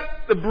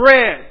accept the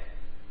bread.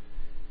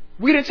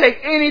 We didn't take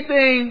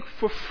anything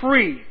for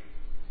free.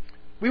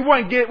 We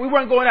weren't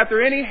going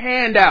after any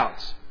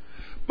handouts.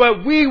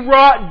 But we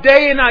wrought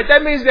day and night.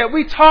 That means that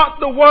we taught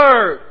the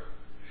word,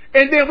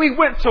 and then we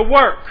went to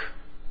work.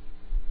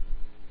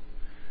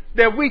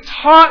 That we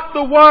taught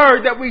the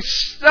word, that we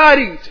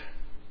studied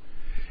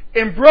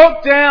and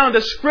broke down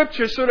the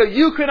scriptures so that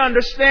you could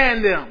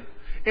understand them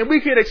and we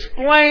could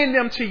explain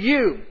them to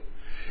you.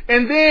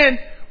 And then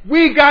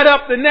we got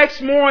up the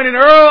next morning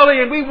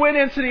early and we went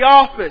into the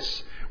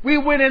office. We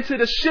went into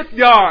the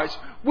shipyards.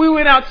 We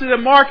went out to the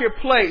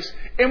marketplace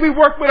and we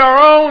worked with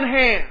our own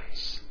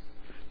hands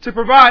to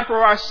provide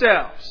for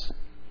ourselves.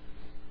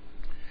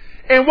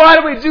 And why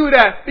do we do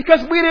that?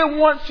 Because we didn't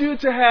want you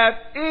to have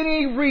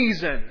any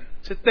reason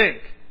to think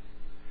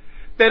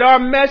that our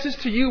message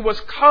to you was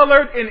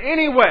colored in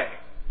any way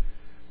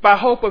by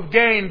hope of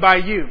gain by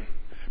you.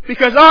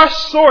 Because our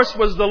source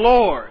was the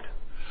Lord.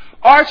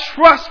 Our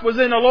trust was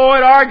in the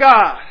Lord our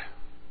God.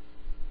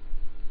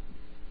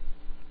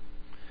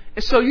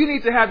 And so you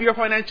need to have your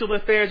financial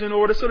affairs in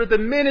order so that the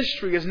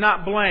ministry is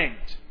not blamed.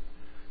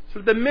 So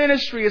that the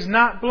ministry is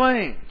not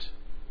blamed.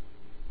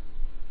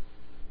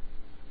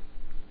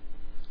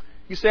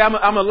 You say,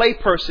 I'm a lay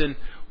person.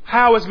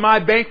 How is my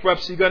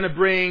bankruptcy going to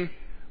bring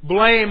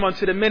blame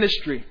onto the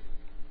ministry?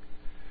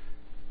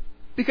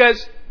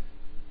 Because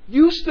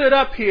you stood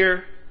up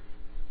here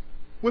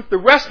with the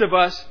rest of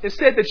us and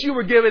said that you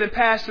were given a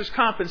pastor's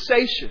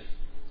compensation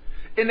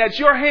and that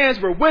your hands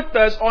were with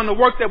us on the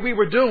work that we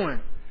were doing.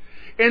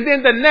 And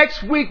then the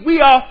next week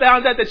we all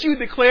found out that you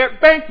declared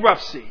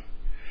bankruptcy.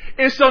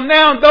 And so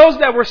now those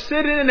that were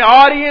sitting in the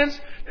audience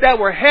that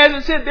were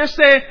hesitant, they're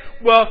saying,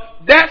 well,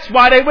 that's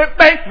why they went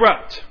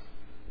bankrupt.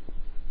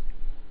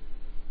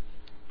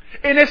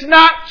 And it's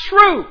not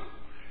true.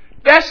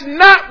 That's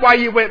not why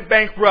you went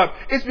bankrupt.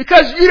 It's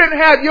because you didn't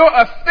have your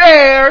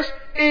affairs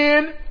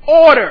in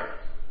order.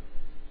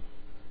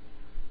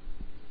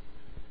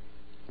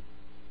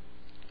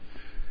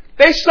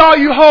 They saw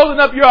you holding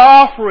up your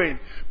offering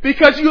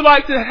because you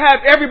like to have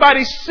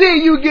everybody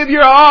see you give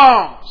your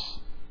alms.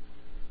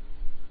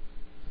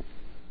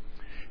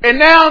 And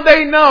now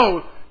they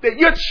know that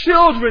your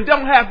children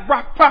don't have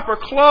proper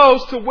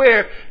clothes to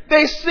wear.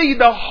 They see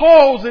the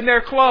holes in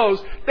their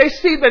clothes. They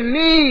see the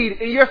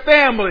need in your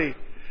family.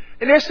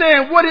 And they're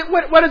saying, what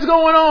is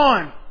going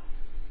on?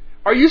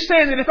 Are you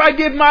saying that if I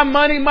give my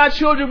money, my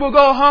children will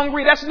go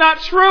hungry? That's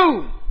not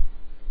true.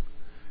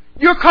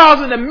 You're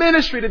causing the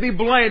ministry to be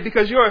blamed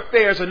because your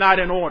affairs are not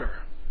in order.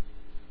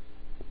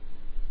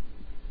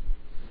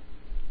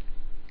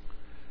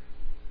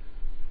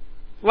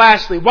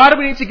 Lastly, why do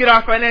we need to get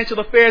our financial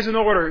affairs in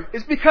order?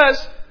 It's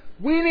because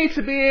we need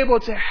to be able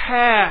to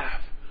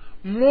have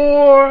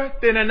more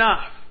than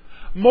enough,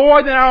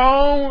 more than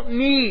our own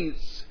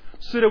needs,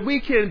 so that we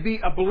can be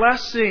a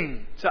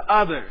blessing to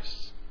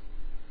others,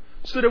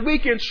 so that we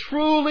can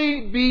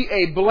truly be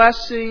a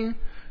blessing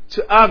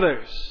to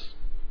others.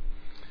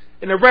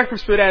 And a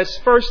reference for that is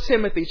 1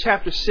 Timothy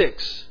chapter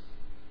 6.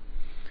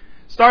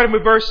 Starting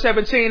with verse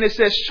 17, it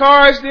says,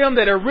 "Charge them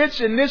that are rich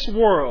in this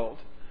world,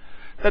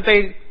 that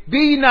they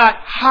be not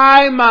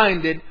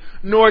high-minded,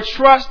 nor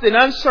trust in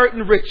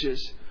uncertain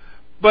riches,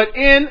 but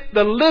in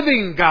the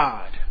living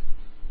God."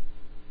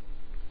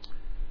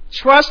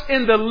 Trust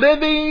in the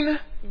living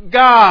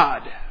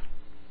God.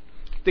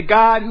 The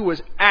God who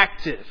is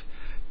active.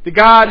 The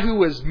God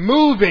who is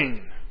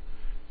moving.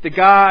 The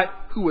God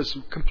who is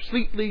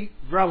completely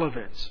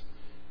relevant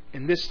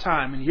in this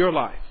time in your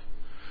life.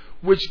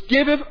 Which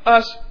giveth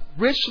us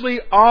richly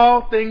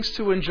all things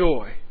to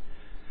enjoy.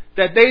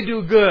 That they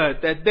do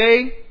good. That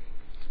they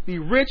be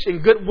rich in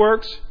good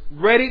works,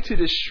 ready to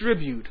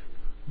distribute,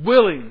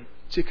 willing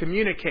to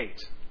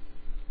communicate.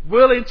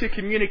 Willing to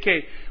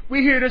communicate.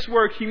 We hear this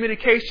word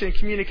communication.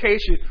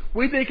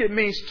 We think it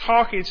means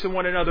talking to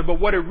one another, but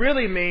what it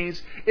really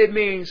means, it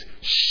means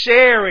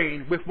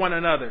sharing with one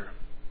another.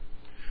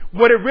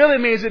 What it really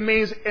means, it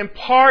means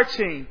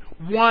imparting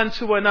one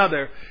to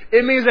another.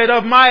 It means that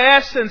of my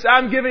essence,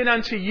 I'm giving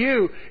unto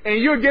you, and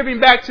you're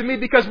giving back to me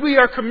because we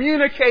are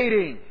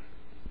communicating.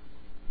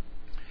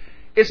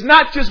 It's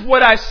not just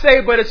what I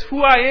say, but it's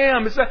who I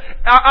am.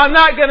 I'm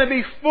not going to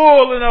be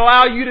full and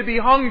allow you to be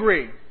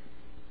hungry.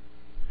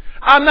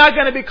 I'm not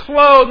going to be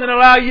clothed and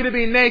allow you to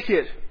be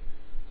naked.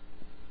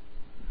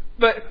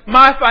 But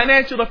my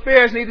financial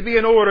affairs need to be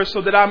in order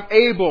so that I'm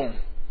able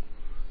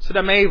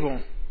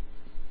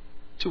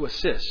to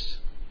assist.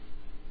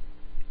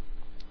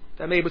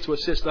 That I'm able to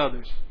assist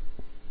others.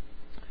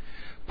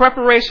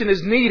 Preparation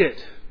is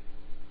needed.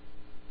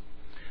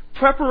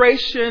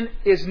 Preparation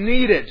is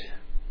needed.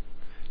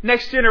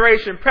 Next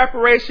generation,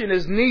 preparation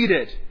is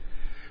needed.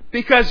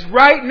 Because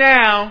right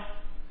now,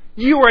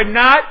 you are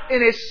not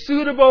in a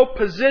suitable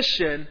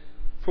position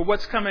for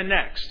what's coming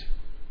next.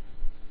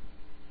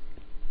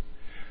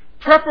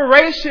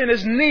 Preparation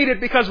is needed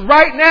because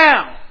right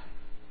now,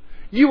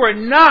 you are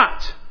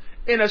not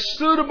in a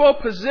suitable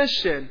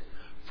position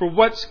for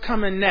what's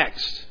coming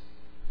next.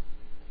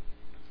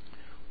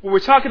 When we're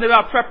talking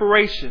about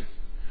preparation,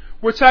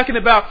 we're talking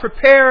about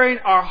preparing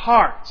our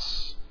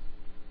hearts.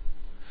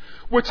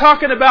 We're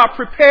talking about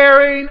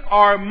preparing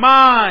our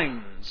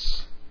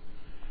minds.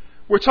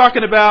 We're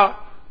talking about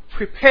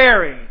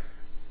preparing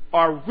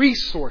our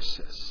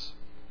resources.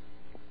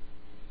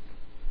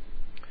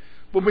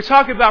 When we're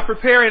talking about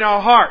preparing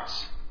our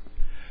hearts,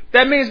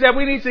 that means that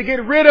we need to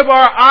get rid of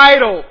our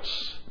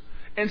idols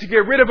and to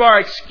get rid of our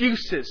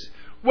excuses.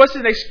 What's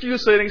an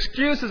excuse? An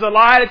excuse is a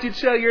lie that you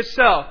tell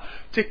yourself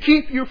to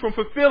keep you from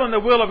fulfilling the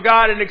will of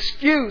God. An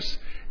excuse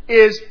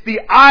is the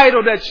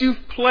idol that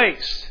you've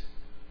placed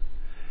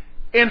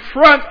in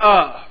front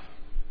of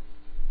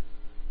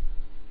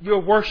your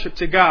worship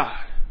to God.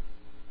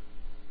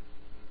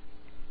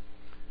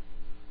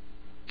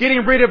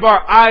 Getting rid of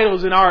our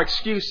idols and our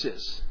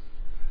excuses.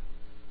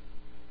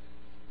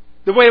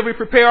 The way that we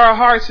prepare our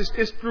hearts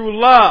is through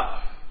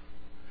love.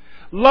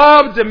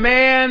 Love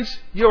demands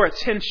your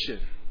attention.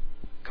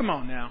 Come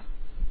on now.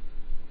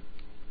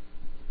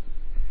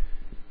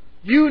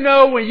 You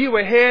know when you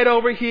were head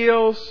over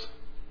heels,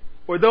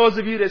 or those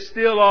of you that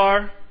still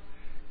are,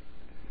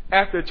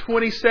 after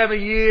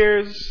 27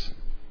 years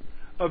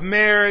of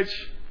marriage,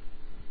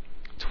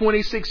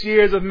 26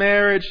 years of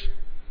marriage,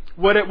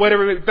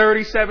 whatever,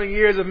 37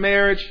 years of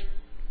marriage,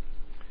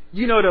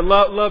 you know that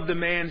love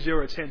demands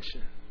your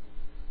attention.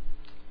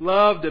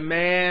 Love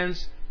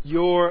demands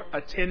your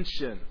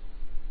attention.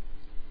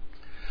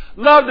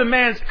 Love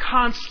demands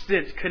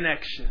constant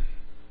connection.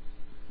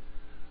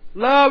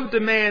 Love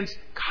demands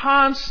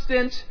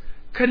constant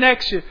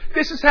connection.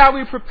 This is how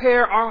we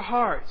prepare our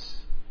hearts.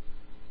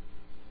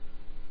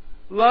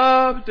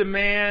 Love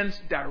demands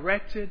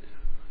directed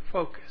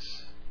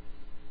focus.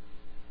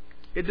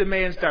 It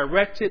demands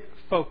directed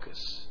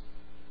focus.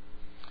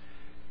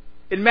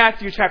 In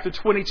Matthew chapter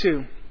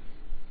 22,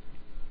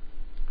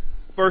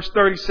 verse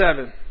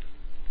 37.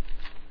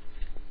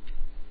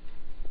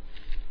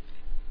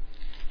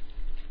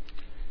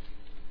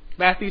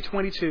 Matthew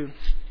 22.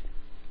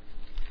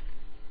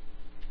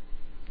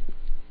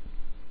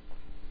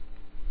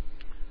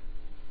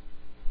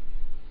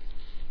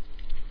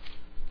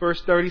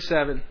 Verse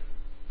 37.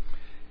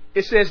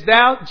 It says,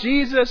 "Thou,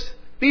 Jesus,"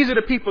 these are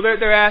the people,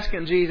 they're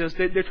asking Jesus,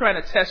 they're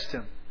trying to test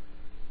him.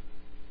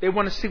 They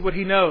want to see what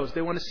he knows.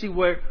 They want to see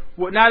what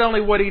not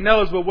only what he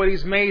knows, but what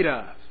he's made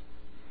of.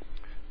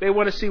 They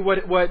want to see where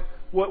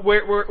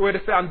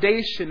the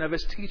foundation of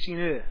his teaching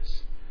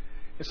is.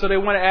 And so they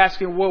want to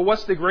ask him, well,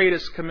 what's the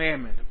greatest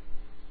commandment?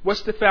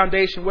 What's the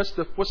foundation? What's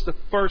the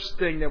first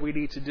thing that we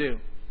need to do?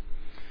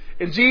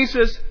 And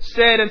Jesus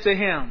said unto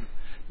him,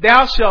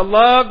 Thou shalt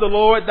love the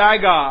Lord thy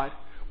God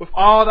with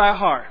all thy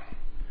heart,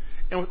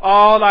 and with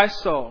all thy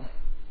soul,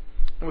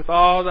 and with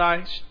all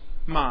thy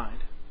mind.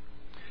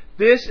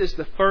 This is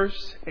the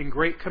first and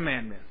great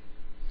commandment.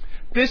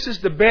 This is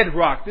the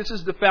bedrock. This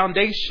is the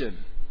foundation.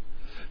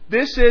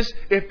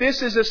 If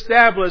this is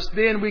established,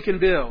 then we can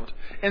build.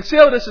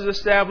 Until this is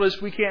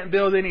established, we can't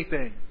build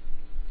anything.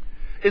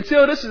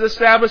 Until this is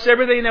established,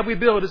 everything that we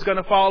build is going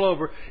to fall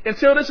over.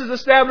 Until this is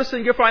established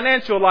in your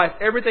financial life,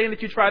 everything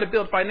that you try to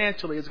build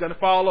financially is going to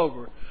fall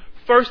over.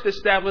 First,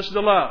 establish the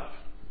love.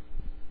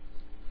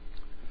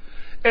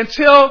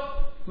 Until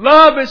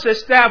love is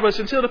established,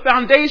 until the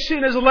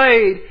foundation is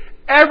laid,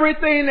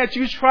 everything that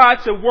you try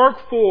to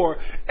work for,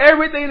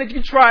 everything that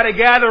you try to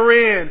gather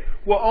in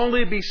will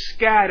only be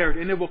scattered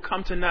and it will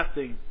come to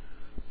nothing.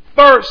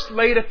 First,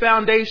 lay the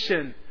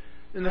foundation.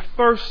 And the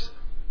first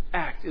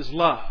act is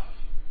love.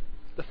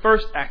 The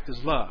first act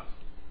is love.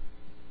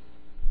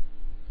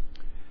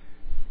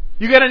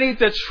 You're going to need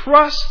to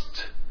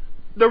trust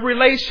the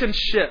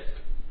relationship.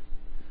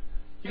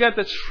 You got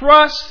to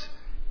trust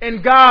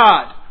in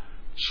God.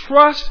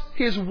 Trust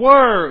His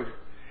Word.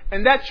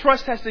 And that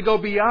trust has to go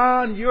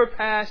beyond your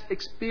past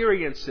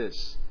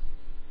experiences.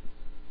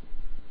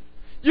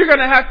 You're going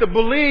to have to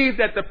believe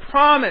that the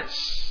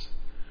promise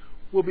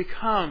will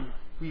become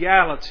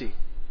reality.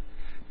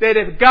 That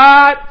if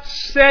God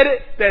said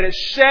it, that it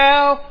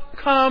shall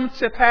come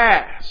to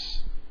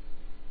pass.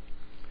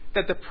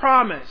 That the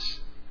promise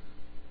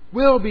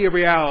will be a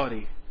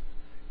reality.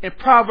 In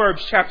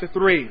Proverbs chapter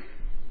 3,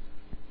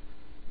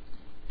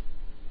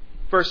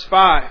 verse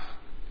 5.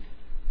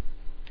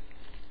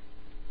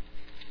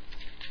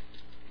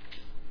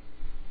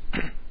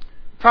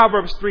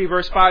 Proverbs 3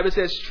 verse 5, it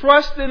says,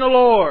 Trust in the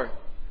Lord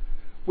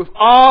with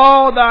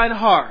all thine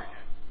heart,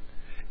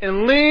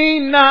 and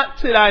lean not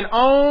to thine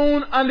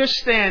own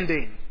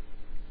understanding.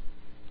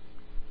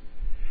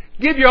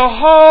 Give your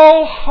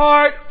whole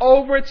heart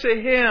over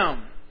to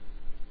Him.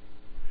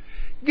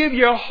 Give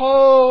your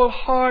whole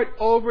heart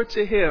over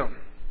to Him.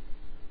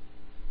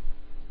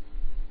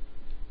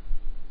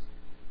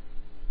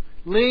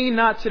 Lean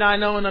not to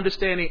thine own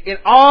understanding. In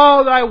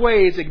all thy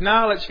ways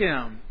acknowledge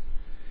Him,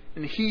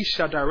 and He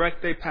shall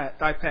direct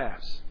thy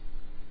paths.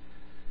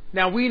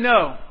 Now we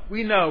know.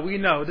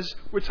 This,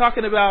 we're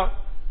talking about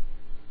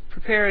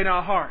preparing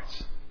our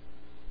hearts.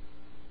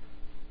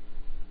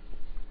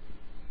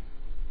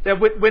 That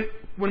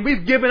when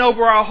we've given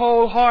over our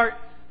whole heart,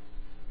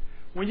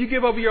 when you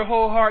give over your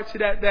whole heart to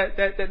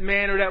that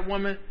man or that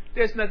woman,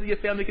 there's nothing your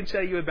family can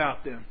tell you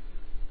about them.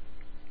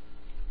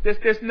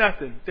 There's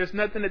nothing. There's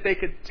nothing that they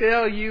could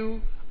tell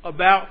you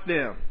about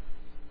them.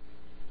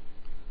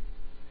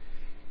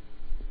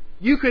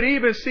 You could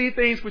even see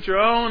things with your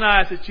own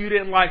eyes that you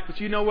didn't like, but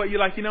you know what?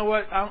 You're like, you know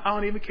what? I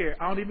don't even care.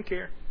 I don't even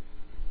care.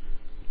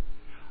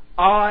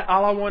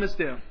 All I want is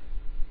them.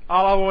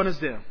 All I want is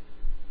them.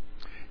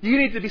 You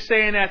need to be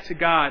saying that to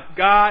God.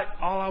 God,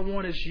 all I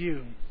want is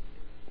you.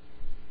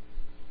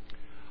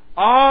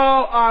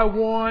 All I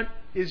want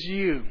is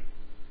you.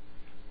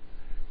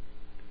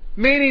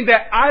 Meaning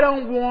that I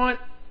don't want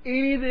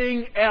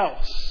anything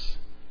else.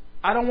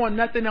 I don't want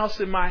nothing else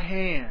in my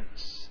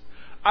hands.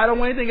 I don't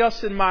want anything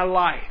else in my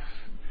life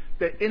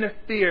that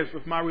interferes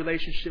with my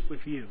relationship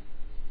with you.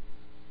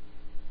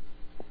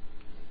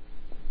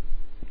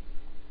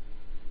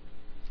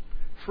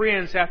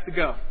 Friends have to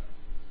go.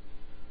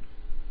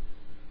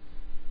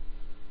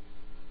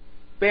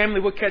 Family,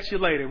 we'll catch you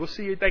later. We'll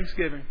see you at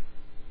Thanksgiving.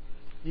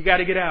 You got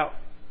to get out.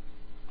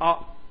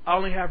 I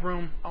only have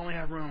room. All I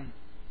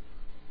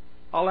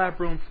have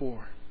room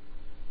for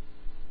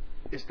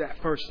is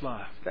that first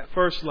love. That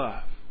first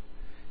love.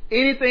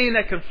 Anything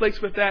that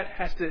conflicts with that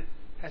has to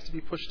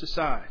be pushed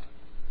aside.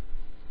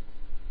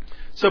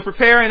 So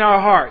preparing our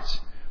hearts.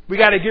 We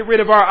got to get rid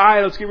of our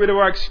idols, get rid of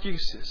our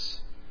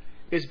excuses.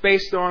 It's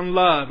based on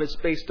love. It's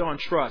based on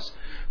trust.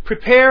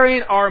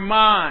 Preparing our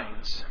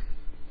minds.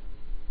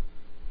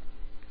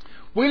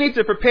 We need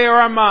to prepare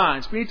our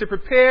minds. We need to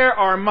prepare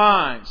our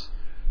minds.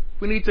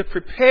 We need to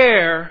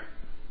prepare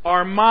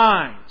our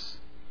minds.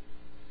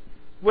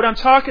 What I'm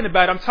talking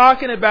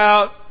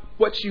about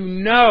what you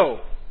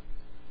know.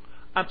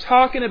 I'm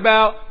talking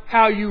about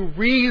how you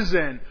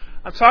reason.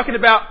 I'm talking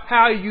about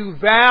how you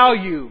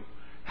value,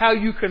 how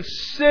you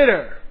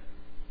consider,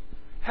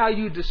 how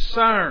you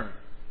discern.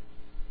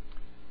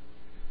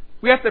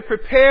 We have to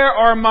prepare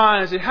our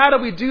minds. And how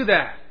do we do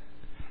that?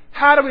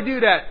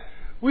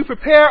 We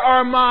prepare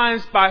our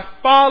minds by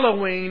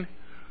following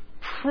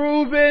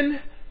proven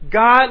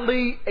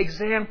godly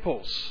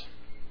examples.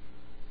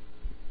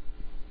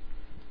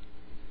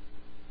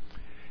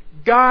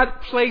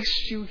 God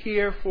placed you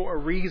here for a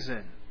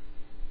reason.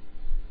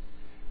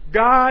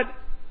 God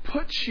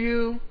puts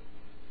you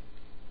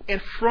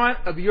in front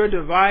of your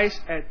device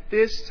at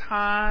this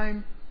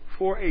time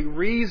for a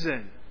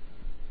reason.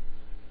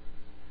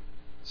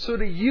 So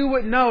that you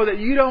would know that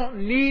you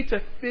don't need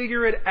to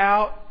figure it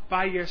out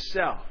by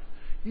yourself.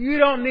 You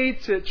don't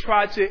need to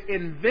try to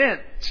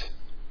invent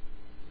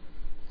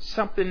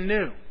something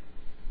new.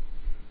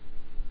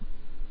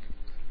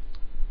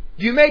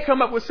 You may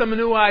come up with some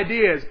new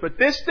ideas, but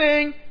this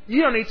thing,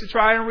 you don't need to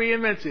try and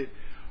reinvent it.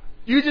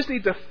 You just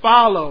need to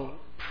follow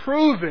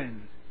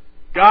proven,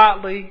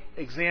 godly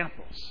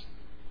examples.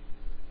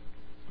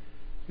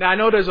 Now, I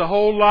know there's a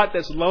whole lot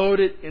that's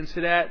loaded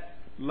into that.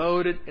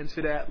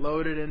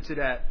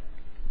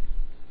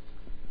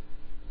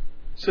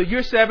 So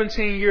you're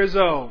 17 years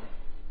old.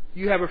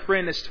 You have a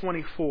friend that's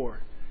 24.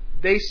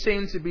 They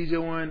seem to be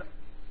doing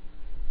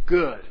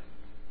good.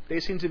 They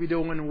seem to be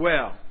doing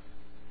well.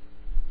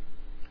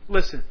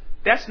 Listen,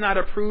 that's not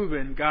a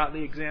proven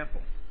godly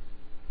example.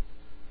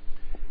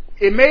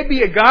 It may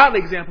be a godly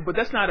example, but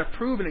that's not a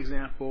proven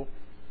example.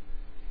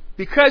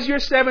 Because you're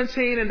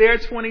 17 and they're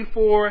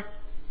 24,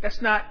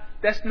 that's not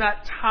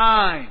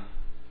time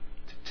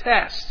to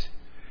test.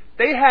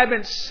 They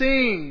haven't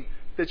seen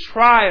the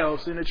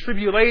trials and the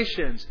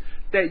tribulations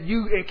that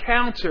you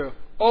encounter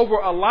over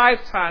a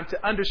lifetime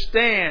to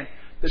understand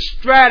the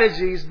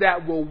strategies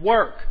that will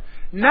work.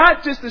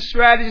 Not just the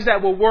strategies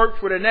that will work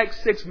for the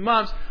next 6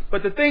 months,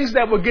 but the things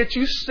that will get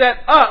you set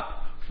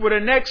up for the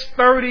next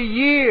 30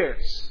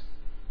 years.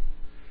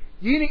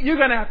 You're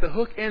going to have to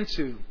hook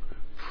into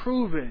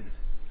proven,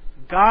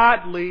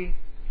 godly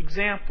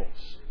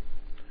examples.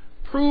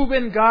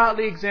 Proven,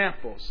 godly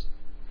examples.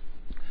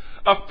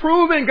 A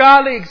proven,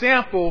 godly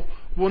example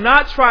will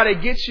not try to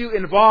get you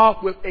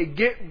involved with a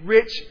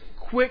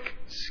get-rich-quick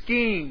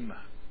scheme.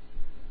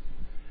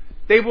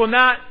 They will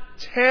not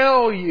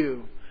tell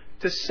you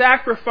to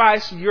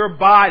sacrifice your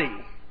body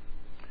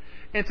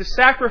and to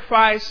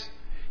sacrifice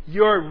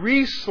your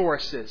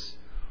resources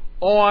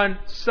on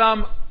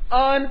some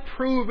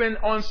unproven,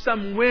 on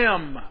some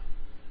whim.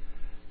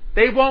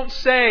 They won't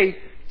say,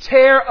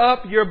 tear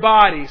up your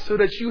body so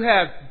that you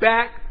have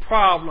back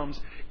problems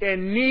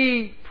and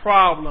knee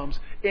problems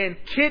and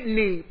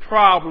kidney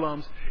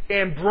problems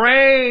and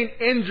brain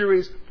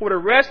injuries for the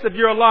rest of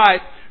your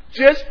life,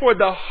 just for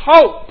the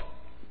hope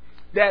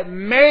that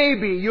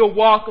maybe you'll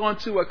walk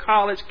onto a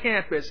college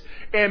campus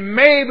and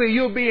maybe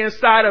you'll be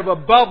inside of a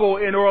bubble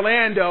in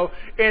Orlando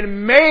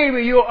and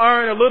maybe you'll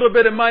earn a little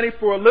bit of money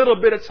for a little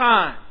bit of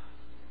time.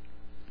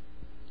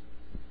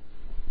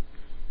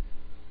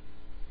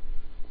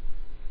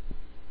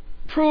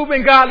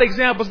 Proven godly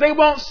examples. They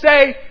won't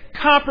say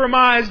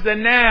compromise the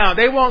now.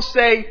 They won't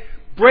say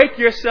break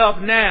yourself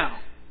now.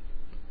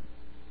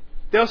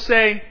 They'll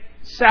say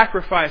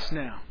sacrifice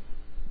now.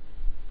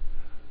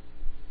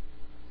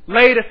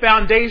 Lay the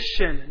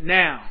foundation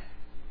now.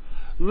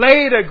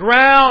 Lay the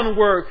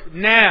groundwork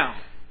now.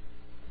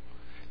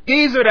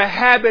 These are the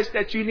habits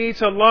that you need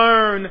to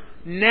learn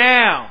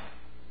now.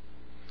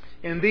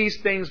 And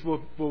these things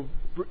will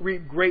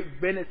reap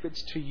great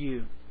benefits to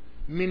you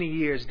many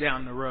years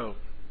down the road.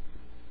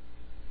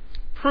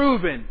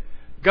 Proven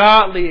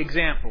godly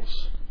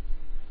examples.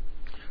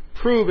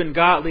 Proven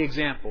godly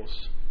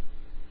examples.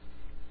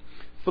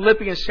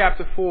 Philippians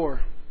chapter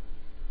 4.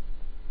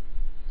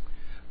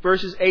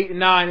 Verses 8 and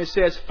 9, it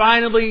says,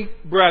 finally,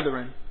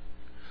 brethren,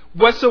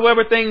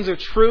 whatsoever things are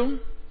true,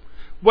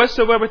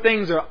 whatsoever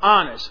things are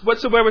honest,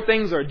 whatsoever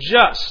things are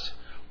just,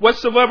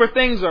 whatsoever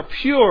things are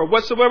pure,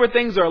 whatsoever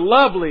things are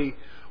lovely,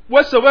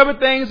 whatsoever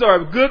things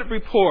are of good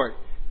report,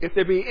 if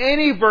there be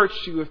any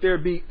virtue, if there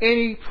be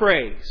any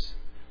praise.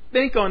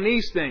 Think on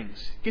these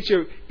things. Get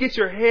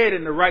your head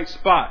in the right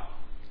spot.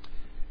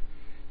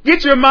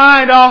 Get your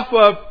mind off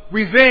of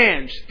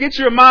revenge. Get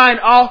your mind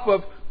off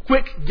of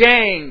quick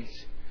gains.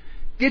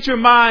 Get your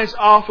minds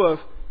off of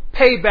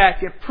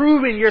payback and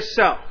proving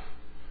yourself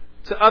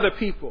to other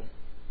people.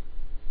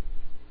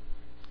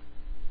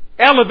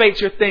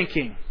 Elevate your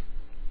thinking.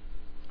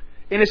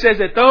 And it says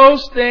that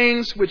those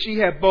things which ye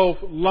have both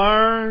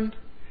learned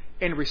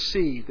and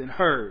received and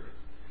heard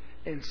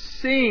and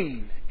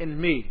seen in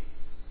me,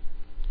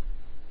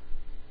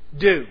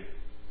 do.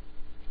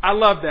 I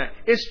love that.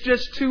 It's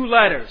just 2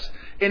 letters.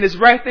 And it's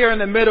right there in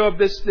the middle of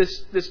this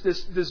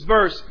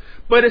verse.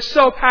 But it's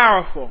so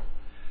powerful.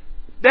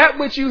 That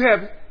which you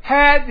have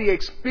had the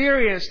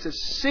experience to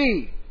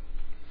see,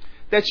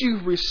 that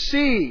you've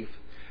received,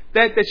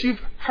 that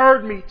you've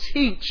heard me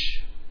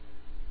teach,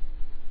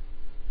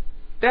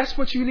 that's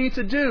what you need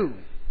to do.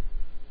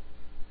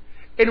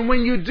 And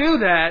when you do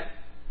that,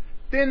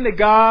 then the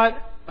God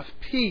of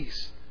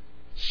peace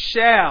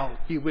shall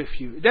be with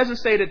you. It doesn't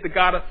say that the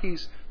God of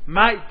peace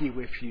might be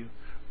with you,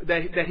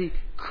 that He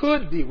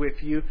could be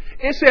with you.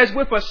 It says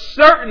with a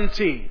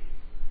certainty.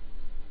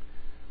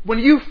 When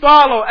you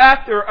follow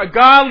after a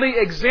godly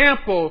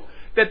example,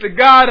 that the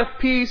God of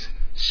peace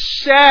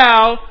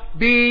shall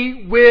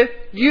be with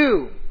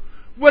you.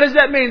 What does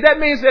that mean? That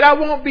means that I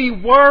won't be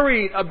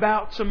worried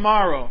about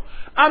tomorrow.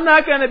 I'm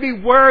not going to be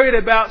worried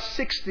about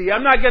 60.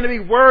 I'm not going to be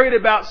worried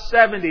about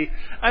 70.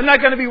 I'm not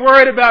going to be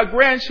worried about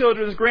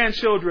grandchildren's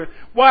grandchildren.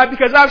 Why?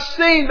 Because I've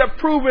seen the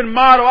proven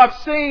model. I've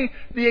seen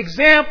the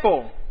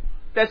example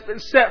that's been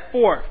set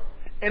forth.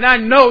 And I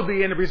know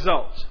the end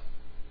result.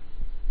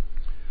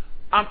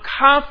 I'm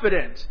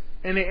confident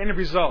in the end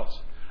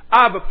result.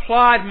 I've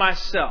applied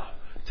myself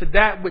to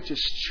that which is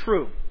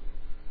true.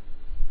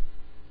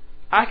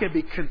 I can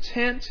be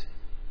content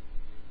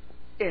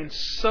in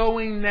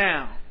sowing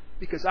now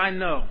because I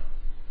know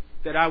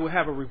that I will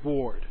have a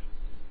reward.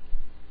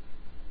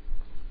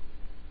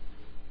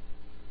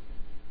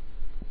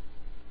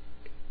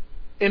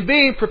 In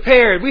being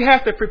prepared, we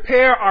have to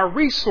prepare our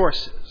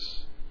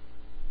resources.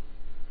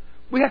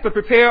 We have to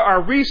prepare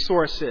our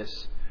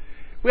resources.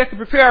 We have to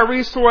prepare our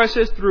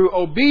resources through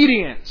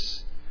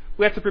obedience.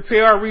 We have to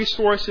prepare our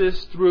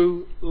resources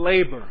through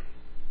labor.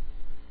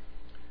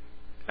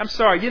 I'm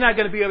sorry, you're not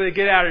going to be able to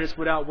get out of this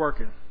without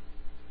working.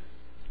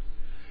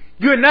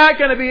 You're not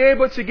going to be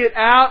able to get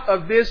out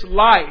of this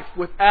life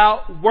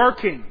without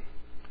working.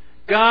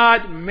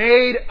 God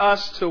made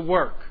us to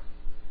work.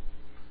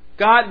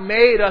 God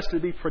made us to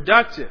be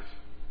productive.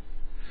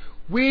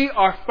 We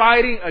are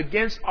fighting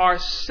against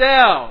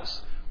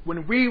ourselves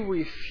when we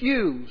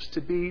refuse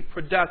to be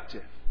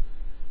productive.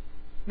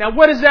 Now,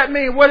 what does that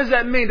mean? What does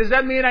that mean? Does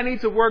that mean I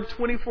need to work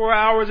 24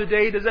 hours a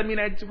day? Does that mean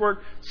I need to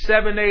work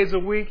 7 days a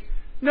week?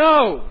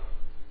 No.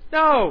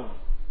 No.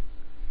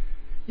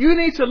 You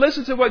need to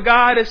listen to what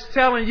God is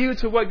telling you,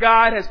 to what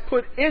God has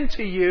put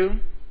into you,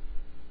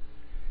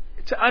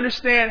 to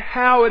understand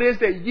how it is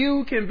that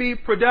you can be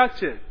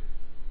productive.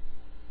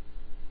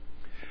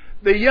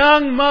 The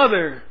young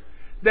mother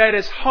that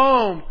is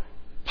home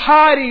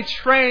potty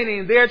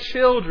training their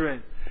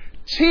children,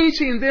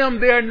 teaching them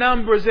their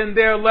numbers and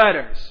their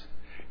letters,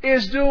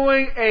 is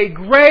doing a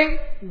great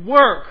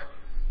work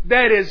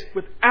that is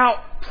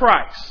without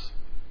price.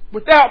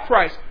 Without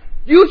price.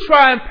 You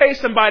try and pay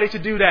somebody to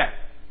do that.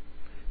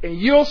 And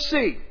you'll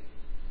see.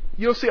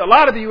 A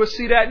lot of you will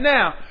see that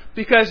now.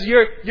 Because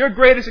your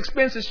greatest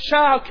expense is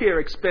child care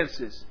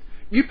expenses.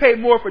 You pay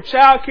more for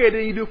child care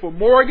than you do for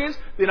mortgage,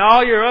 than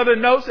all your other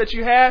notes that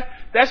you have.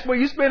 That's where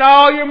you spend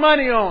all your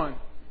money on.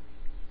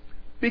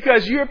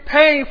 Because you're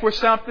paying for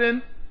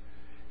something,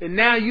 and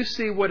now you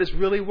see what it's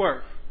really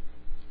worth.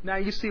 Now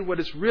you see what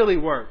it's really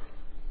worth.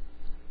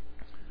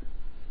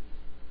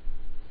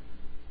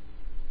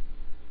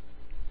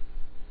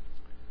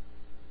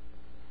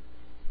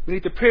 We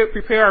need to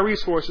prepare our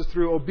resources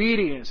through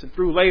obedience and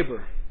through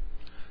labor.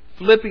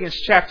 Philippians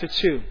chapter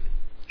 2,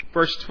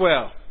 verse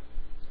 12.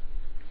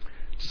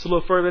 Just a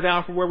little further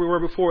down from where we were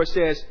before, it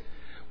says,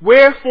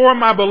 "Wherefore,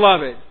 my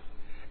beloved,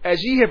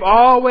 as ye have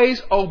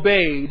always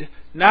obeyed,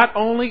 not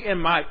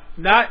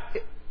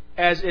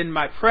as in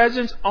my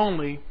presence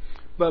only,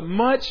 but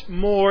much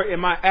more in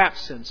my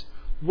absence,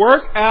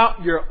 work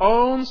out your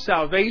own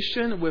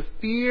salvation with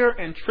fear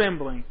and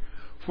trembling.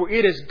 For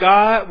it is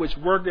God which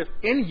worketh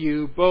in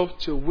you both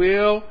to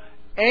will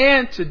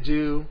and to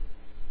do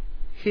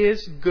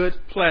His good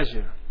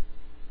pleasure."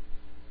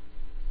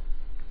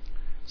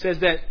 It says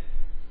that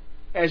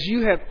as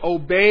you have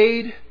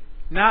obeyed,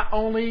 not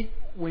only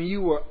when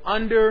you were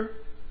under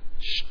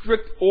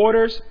strict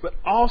orders, but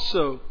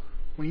also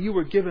when you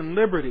were given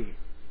liberty,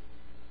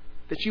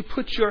 that you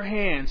put your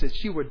hands,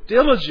 that you were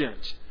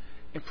diligent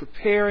in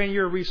preparing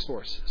your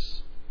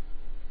resources.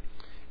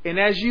 And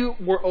as you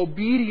were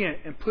obedient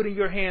in putting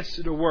your hands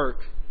to the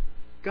work,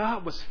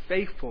 God was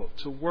faithful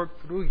to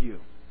work through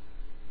you.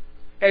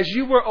 As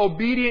you were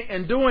obedient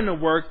in doing the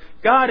work,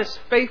 God is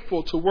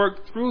faithful to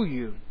work through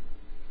you.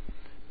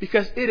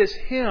 Because it is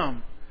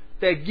Him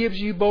that gives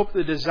you both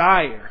the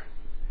desire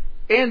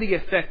and the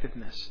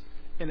effectiveness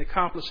in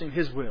accomplishing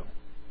His will.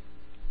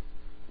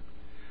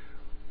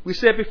 We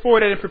said before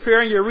that in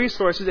preparing your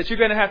resources that you're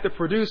going to have to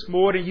produce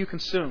more than you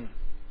consume.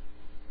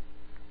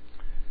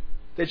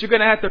 That you're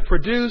going to have to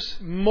produce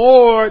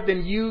more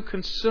than you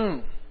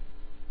consume.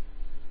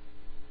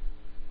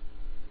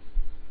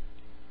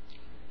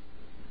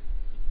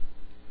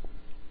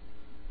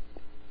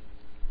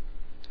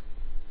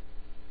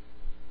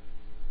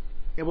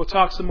 And we'll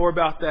talk some more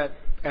about that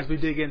as we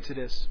dig into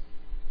this.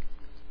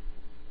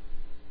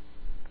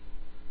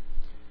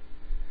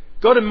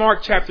 Go to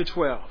Mark chapter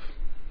 12.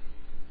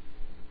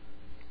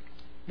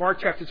 Mark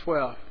chapter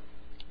 12.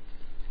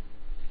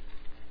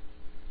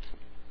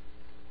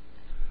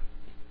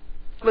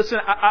 Listen,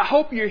 I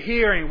hope you're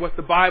hearing what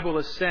the Bible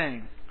is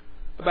saying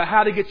about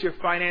how to get your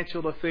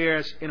financial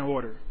affairs in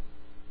order.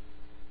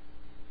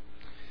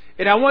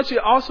 And I want you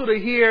also to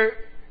hear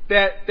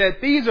that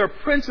these are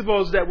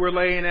principles that we're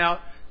laying out,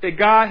 that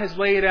God has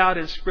laid out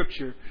in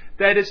Scripture.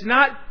 That it's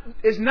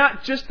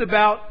not just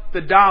about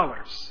the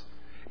dollars.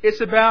 It's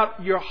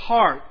about your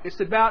heart. It's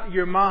about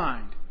your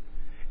mind.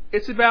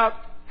 It's about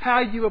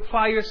how you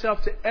apply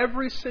yourself to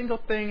every single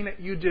thing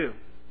that you do.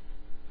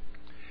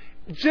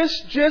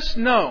 Just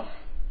know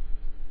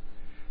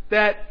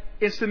that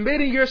in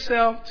submitting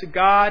yourself to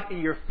God in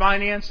your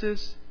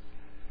finances,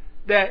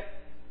 that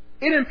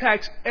it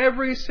impacts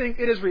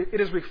it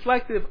is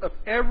reflective of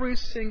every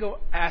single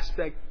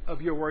aspect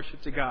of your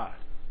worship to God.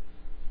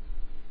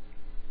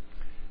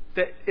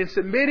 That in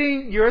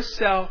submitting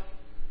yourself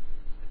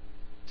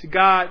to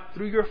God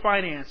through your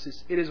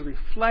finances, it is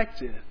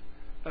reflective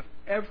of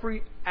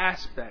every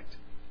aspect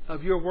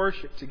of your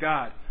worship to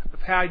God,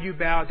 of how you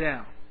bow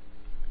down.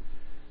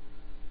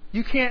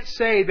 You can't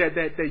say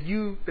that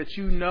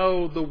you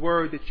know the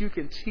Word, that you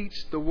can teach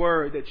the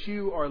Word, that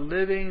you are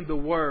living the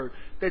Word,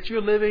 that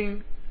you're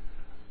living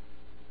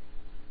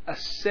a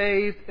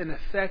saved and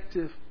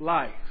effective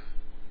life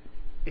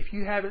if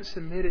you haven't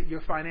submitted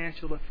your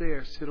financial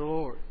affairs to the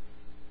Lord.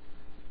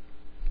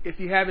 If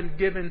you haven't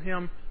given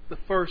Him the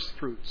first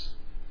fruits,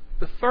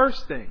 the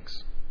first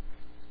things.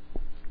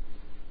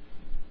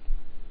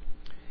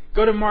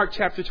 Go to Mark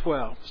chapter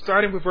 12,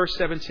 starting with verse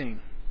 17.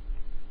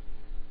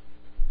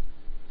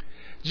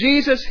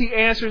 Jesus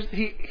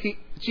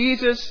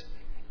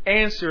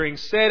answering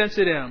said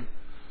unto them,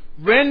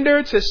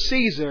 Render to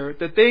Caesar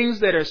the things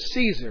that are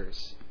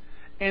Caesar's,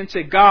 and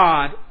to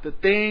God the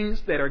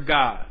things that are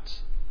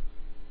God's.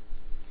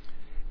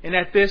 And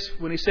at this,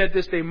 when He said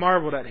this, they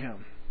marveled at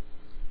Him.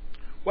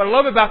 What I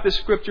love about this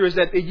scripture is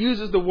that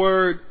Jesus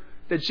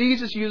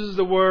uses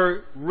the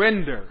word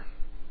render.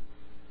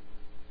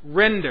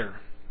 Render.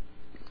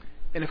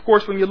 And of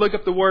course, when you look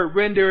up the word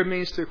render, it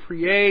means to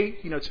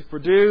create, to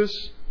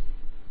produce,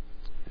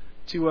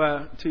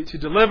 to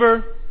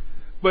deliver.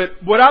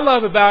 But what I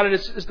love about it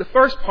is the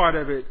first part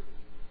of it,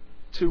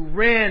 to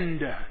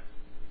rend.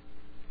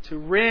 To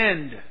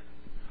rend.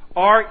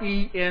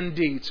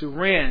 R-E-N-D, to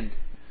rend.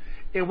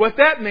 And what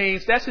that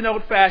means, that's an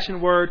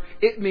old-fashioned word,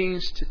 it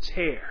means to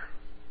tear.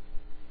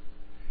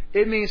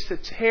 It means to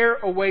tear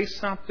away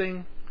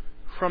something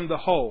from the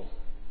whole.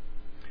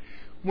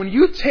 When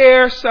you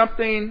tear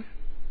something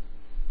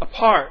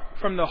apart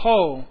from the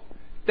whole,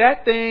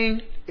 that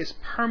thing is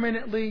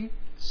permanently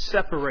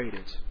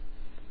separated.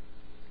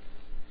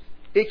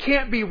 It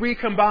can't be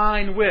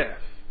recombined with.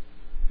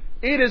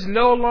 It is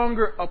no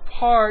longer a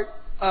part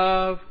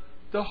of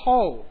the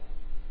whole.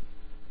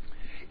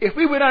 If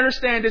we would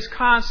understand this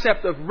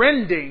concept of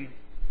rending,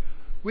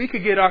 we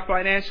could get our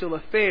financial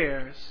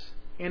affairs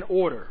in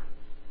order.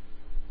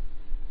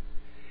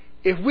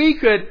 If we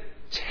could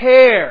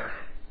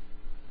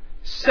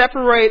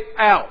separate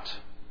out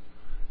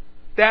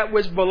that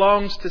which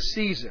belongs to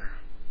Caesar.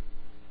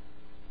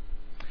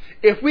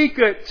 If we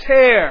could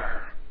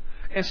tear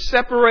and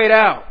separate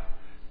out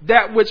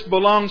that which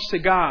belongs to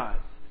God,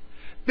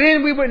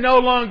 then we would no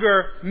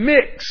longer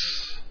mix.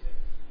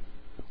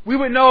 We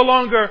would no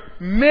longer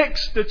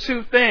mix the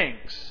two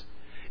things.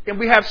 And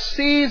we have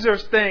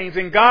Caesar's things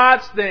and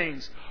God's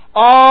things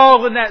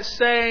all in that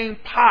same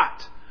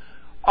pot.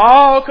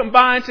 All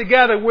combined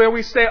together where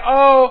we say,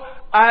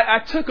 I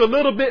took a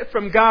little bit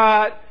from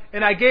God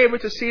and I gave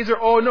it to Caesar.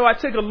 Oh no, I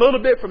took a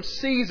little bit from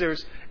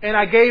Caesar's and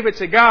I gave it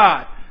to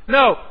God.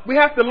 No, we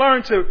have to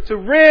learn to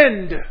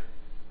rend,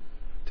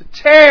 to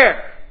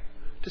tear,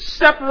 to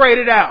separate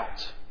it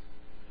out.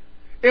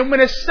 And when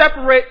it's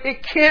separate,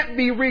 it can't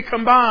be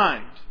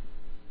recombined.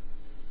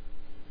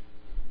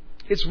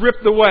 It's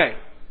ripped away.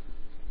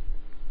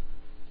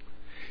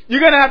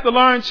 You're going to have to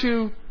learn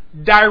to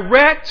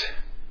direct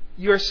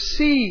your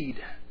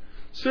seed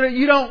so that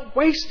you don't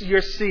waste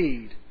your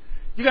seed.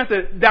 You have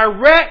to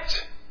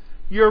direct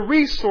your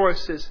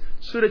resources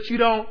so that you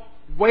don't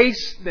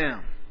waste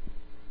them.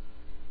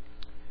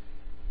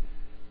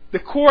 The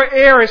core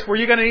areas where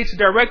you're going to need to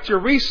direct your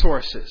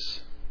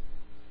resources,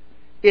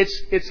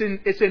 it's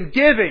in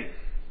giving.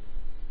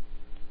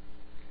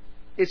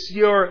 It's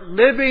your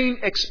living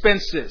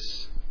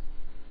expenses.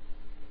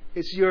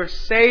 It's your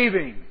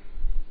saving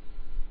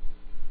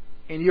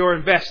and your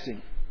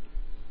investing.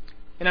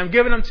 And I'm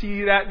giving them to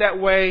you that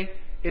way,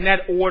 in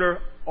that order,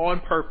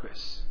 on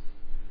purpose.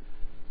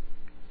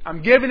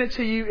 I'm giving it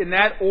to you in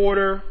that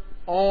order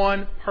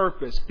on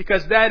purpose,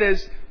 because that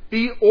is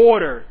the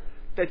order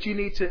that you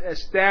need to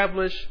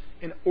establish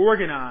and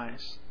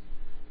organize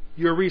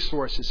your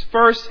resources.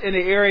 First, in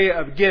the area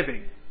of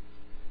giving.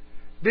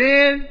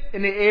 Then,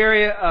 in the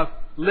area of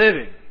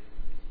living.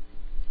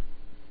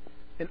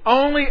 And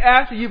only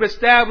after you've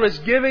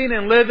established giving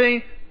and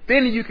living,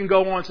 then you can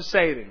go on to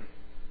saving.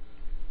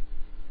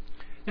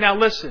 Now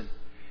listen,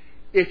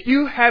 if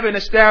you haven't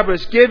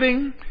established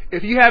giving,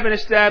 if you haven't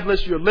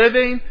established your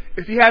living,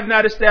 if you have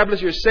not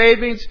established your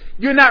savings,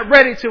 you're not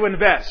ready to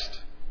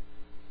invest.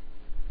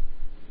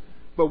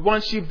 But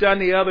once you've done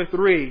the other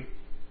three,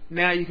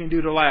 now you can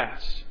do the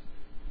last.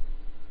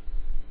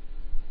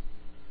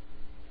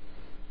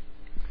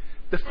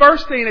 The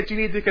first thing that you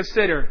need to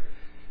consider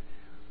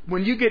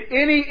when you get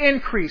any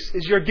increase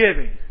is your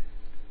giving.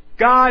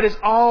 God is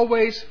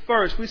always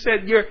first. We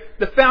said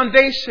the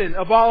foundation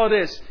of all of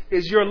this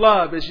is your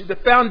love. The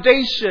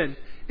foundation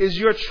is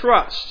your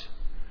trust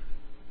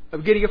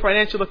of getting your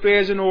financial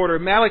affairs in order.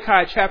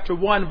 Malachi chapter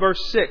 1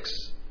 verse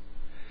 6.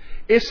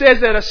 It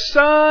says that a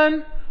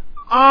son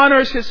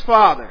honors his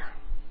father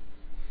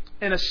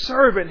and a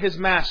servant his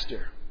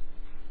master.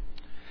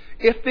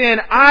 If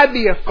then I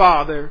be a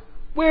father,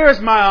 where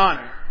is my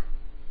honor?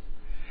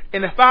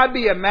 And if I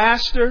be a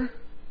master,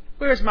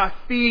 where's my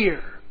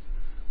fear?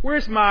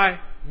 Where's my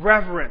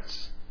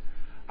reverence?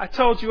 I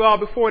told you all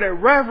before that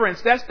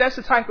reverence, that's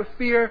the type of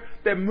fear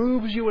that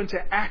moves you into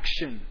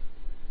action.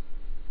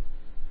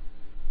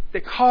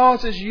 That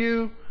causes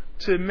you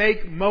to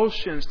make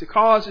motions, that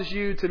causes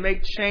you to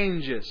make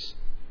changes.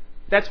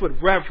 That's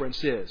what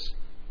reverence is.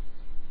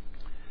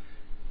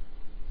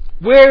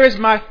 Where is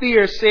my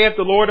fear, saith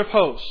the Lord of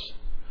hosts?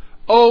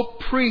 O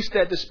priests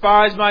that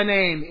despise my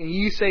name, and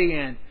ye say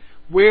in,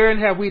 Wherein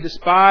have we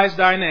despised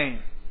thy name?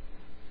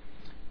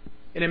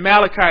 And in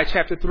Malachi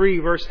chapter 3,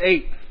 verse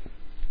 8,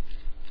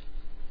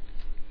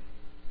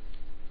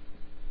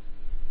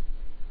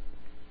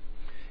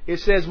 it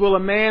says, will a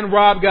man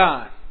rob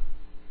God?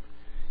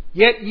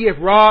 Yet ye have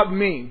robbed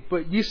me.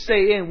 But you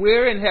say, and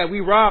wherein have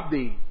we robbed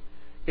thee?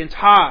 In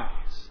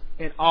tithes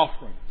and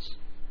offerings.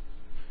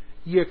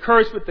 Ye are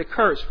cursed with the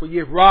curse, for ye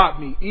have robbed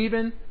me,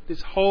 even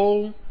this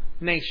whole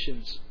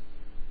nations.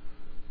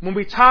 When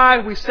we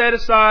tithe, we set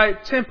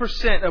aside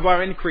 10% of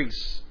our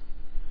increase.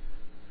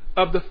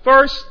 Of the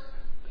first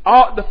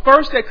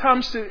that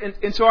comes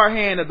into our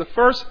hand, of the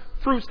first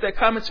fruits that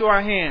come into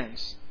our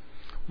hands,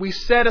 we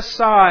set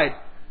aside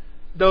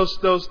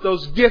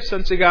those gifts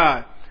unto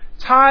God.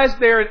 Tithes,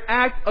 they're an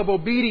act of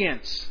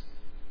obedience.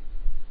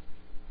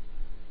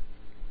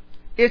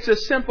 It's a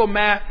simple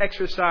math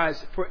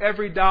exercise. For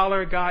every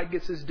dollar, God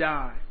gets his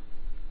dime.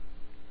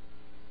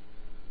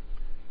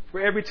 For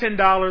every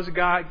 $10,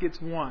 God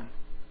gets one.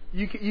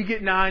 You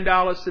get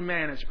 $9 to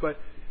manage, but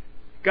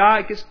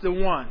God gets the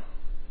one.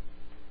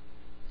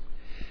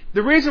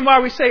 The reason why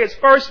we say it's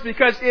first is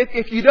because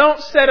if you don't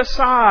set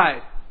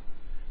aside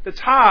the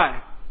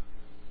tithe,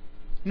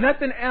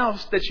 nothing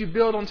else that you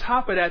build on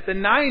top of that, the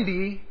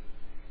 90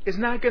 is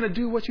not going to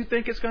do what you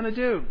think it's going to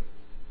do.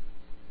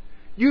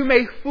 You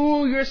may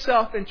fool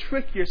yourself and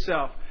trick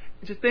yourself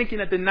into thinking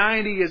that the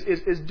 90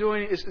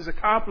 is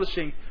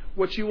accomplishing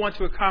what you want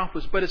to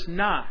accomplish, but it's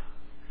not.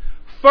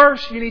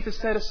 First, you need to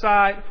set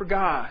aside for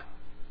God.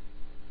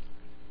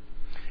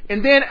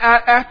 And then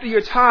after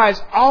your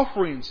tithes,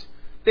 offerings,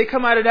 they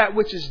come out of that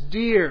which is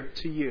dear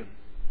to you.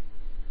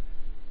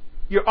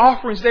 Your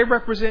offerings, they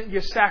represent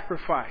your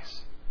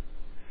sacrifice.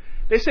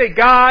 They say,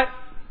 God,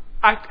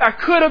 I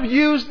could have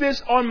used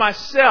this on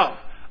myself.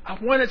 I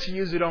wanted to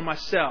use it on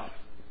myself.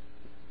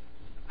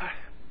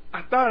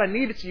 I thought I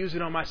needed to use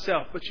it on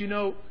myself. But you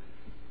know,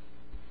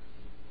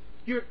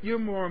 you're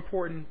more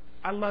important.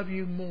 I love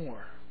you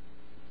more.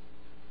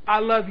 I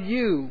love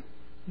you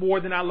more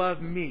than I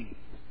love me.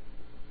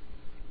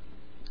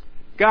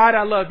 God,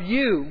 I love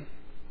you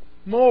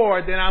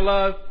more than I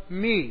love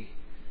me.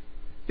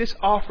 This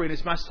offering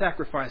is my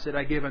sacrifice that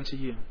I give unto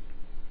you.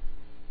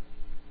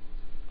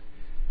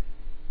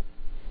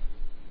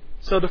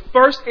 So the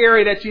first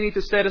area that you need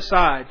to set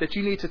aside, that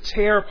you need to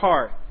tear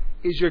apart,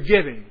 is your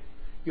giving,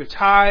 your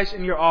tithes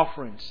and your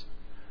offerings.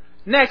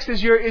 Next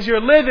is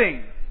your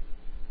living.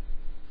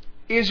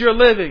 Is your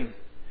living.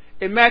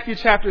 In Matthew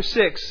chapter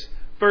 6,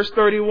 verse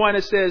 31,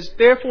 it says,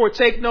 therefore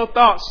take no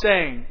thought,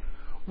 saying,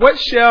 what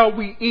shall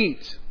we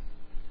eat?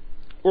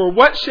 Or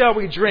what shall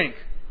we drink?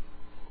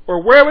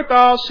 Or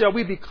wherewithal shall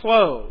we be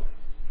clothed?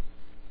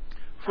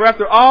 For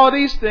after all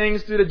these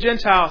things do the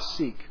Gentiles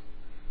seek.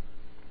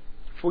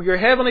 For your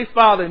heavenly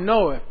Father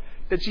knoweth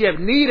that ye have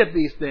need of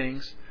these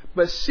things,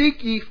 but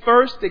seek ye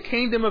first the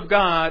kingdom of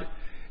God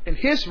and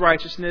his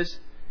righteousness,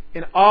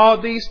 and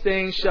all these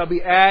things shall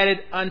be added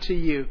unto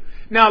you.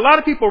 Now, a lot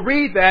of people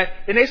read that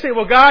and they say,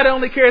 well, God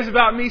only cares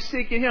about me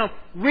seeking him.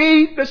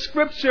 Read the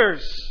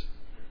scriptures.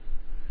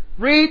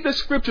 Read the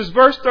scriptures.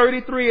 Verse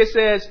 33, it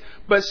says,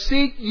 but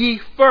seek ye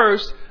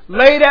first,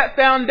 lay that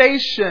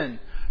foundation,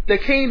 the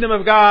kingdom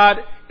of God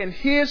and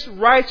his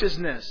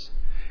righteousness.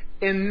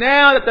 And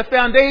now that the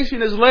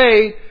foundation is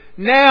laid,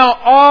 now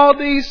all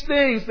these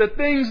things, the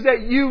things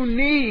that you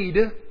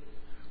need,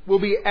 will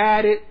be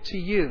added to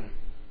you.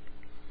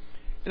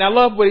 And I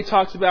love what he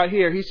talks about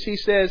here. He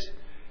says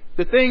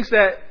the things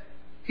that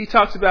he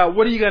talks about,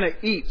 what are you going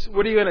to eat?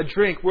 What are you going to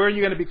drink? Where are you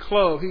going to be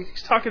clothed?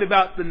 He's talking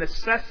about the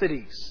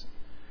necessities.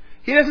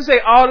 He doesn't say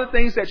all the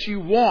things that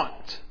you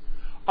want,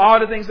 all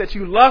the things that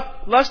you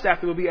lust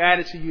after will be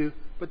added to you,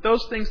 but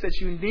those things that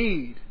you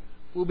need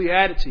will be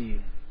added to you.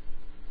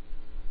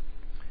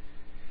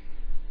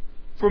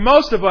 For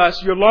most of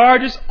us, your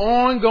largest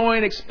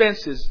ongoing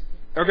expenses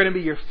are going to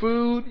be your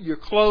food, your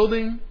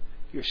clothing,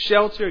 your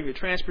shelter, your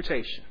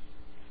transportation.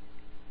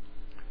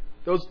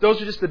 Those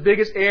are just the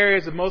biggest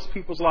areas of most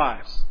people's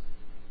lives.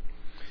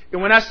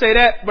 And when I say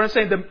that, what I'm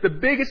saying, the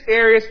biggest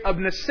areas of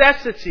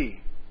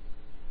necessity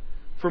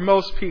for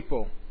most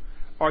people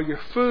are your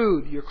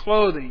food, your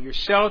clothing, your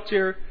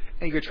shelter,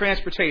 and your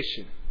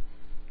transportation.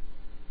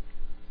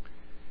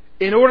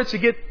 In order to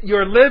get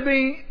your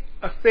living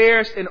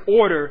affairs in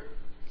order,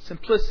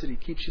 simplicity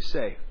keeps you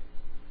safe.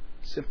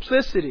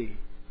 Simplicity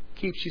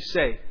keeps you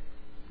safe.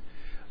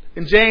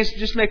 In James,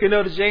 just make a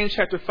note of James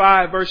chapter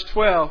 5, verse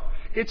 12.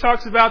 It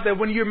talks about that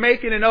when you're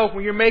making an oath,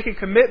 when you're making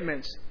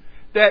commitments,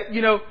 that,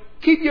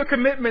 keep your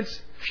commitments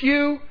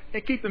few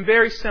and keep them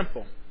very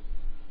simple.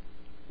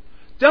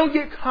 Don't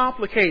get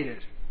complicated.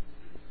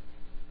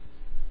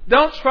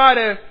 Don't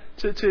try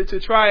to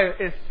try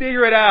and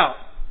figure it out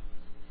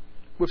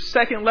with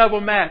second level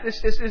math.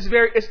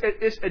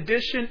 It's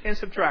addition and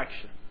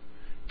subtraction.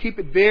 Keep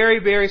it very,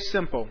 very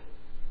simple.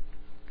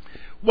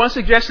 One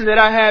suggestion that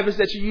I have is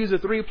that you use a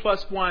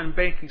 3+1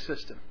 banking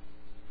system.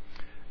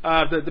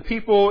 The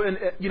people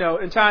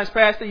in times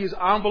past, they use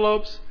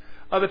envelopes.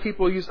 Other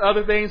people use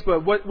other things.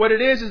 But what it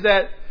is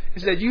that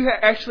you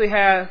actually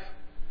have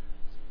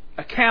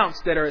accounts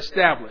that are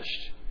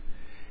established.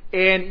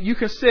 And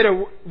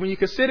when you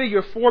consider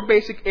your 4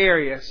 basic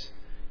areas,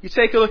 you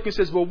take a look and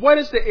says, well, what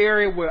is the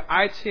area where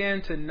I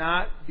tend to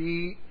not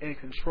be in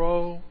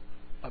control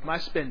of my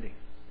spending?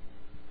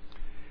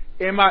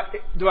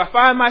 Do I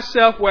find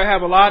myself where I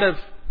have a lot of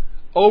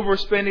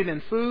overspending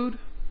in food?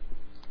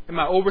 Am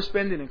I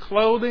overspending in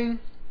clothing?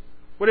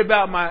 What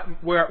about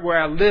where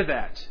I live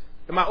at?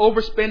 Am I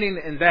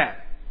overspending in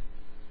that?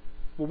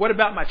 Well, what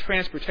about my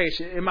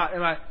transportation?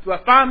 Do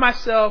I find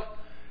myself,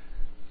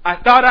 I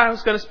thought I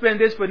was going to spend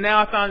this, but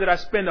now I found that I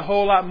spend a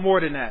whole lot more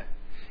than that.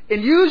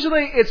 And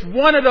usually it's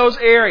one of those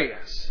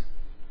areas.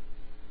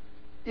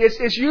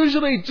 It's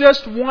usually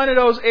just one of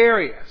those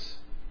areas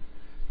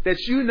that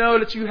you know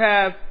that you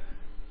have,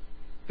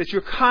 that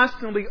you're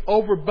constantly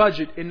over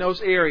budget in those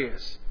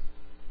areas.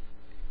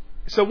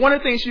 So one of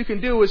the things you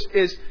can do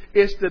is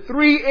the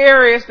 3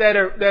 areas that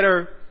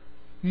are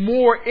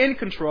more in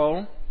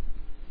control.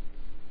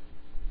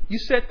 You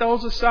set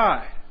those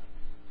aside.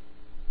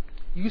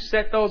 You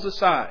set those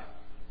aside.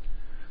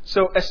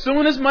 So as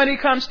soon as money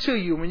comes to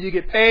you, when you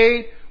get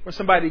paid, when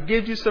somebody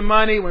gives you some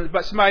money, when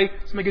somebody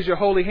gives you a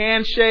holy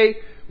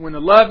handshake, when the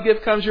love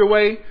gift comes your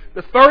way,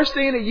 the first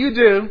thing that you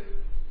do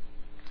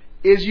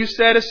is you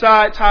set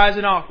aside tithes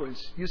and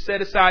offerings. You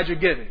set aside your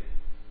giving.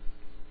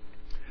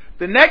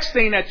 The next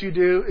thing that you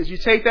do is you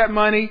take that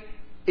money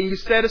and you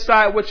set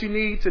aside what you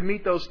need to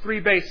meet those 3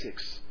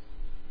 basics.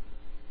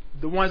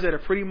 The ones that are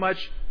pretty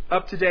much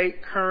up to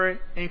date,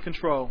 current, in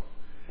control.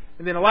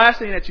 And then the last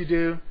thing that you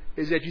do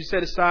is that you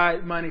set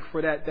aside money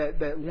for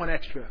that one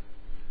extra.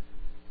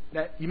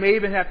 That you may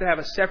even have to have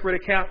a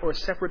separate account or a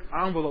separate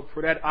envelope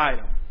for that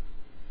item.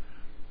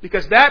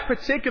 Because that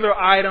particular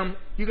item,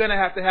 you're going to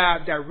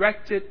have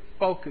directed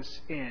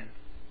focus in.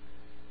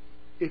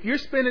 If you're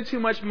spending too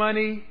much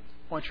money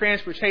on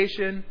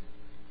transportation,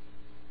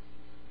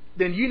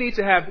 then you need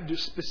to have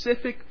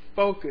specific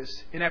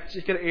focus in that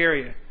particular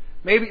area.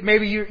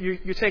 Maybe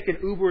you're taking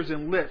Ubers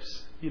and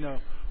Lyfts,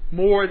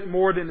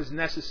 more than is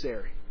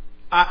necessary.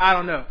 I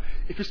don't know.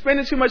 If you're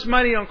spending too much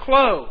money on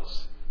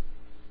clothes,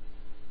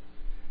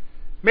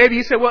 maybe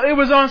you say, well, it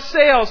was on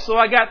sale, so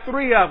I got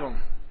 3 of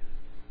them.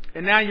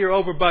 And now you're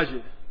over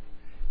budget.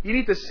 You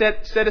need to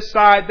set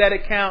aside that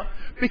account,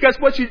 because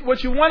what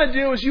you want to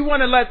do is you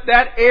want to let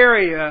that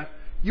area,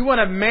 you want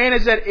to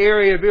manage that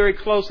area very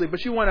closely,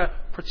 but you want to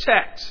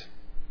protect.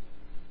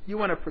 You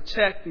want to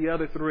protect the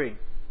other 3.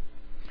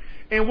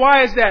 And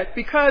why is that?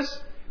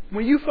 Because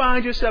when you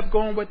find yourself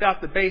going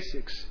without the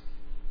basics,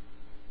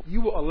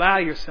 you will allow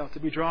yourself to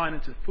be drawn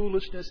into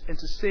foolishness,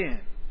 into sin.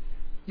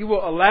 You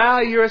will allow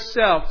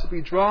yourself to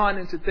be drawn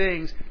into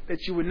things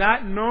that you would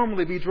not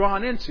normally be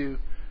drawn into.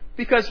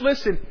 Because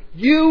listen,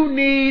 you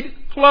need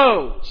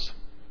clothes.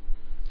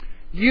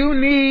 You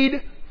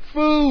need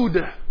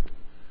food.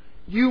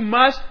 You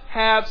must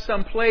have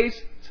some place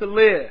to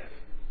live.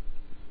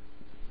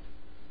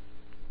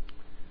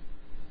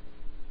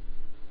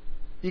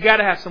 You got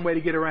to have some way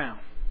to get around.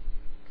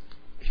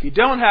 If you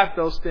don't have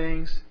those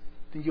things,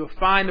 then you'll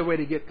find a way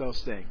to get those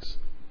things.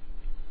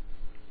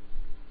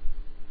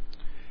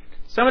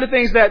 Some of the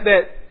things that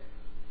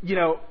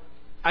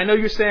I know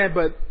you're saying,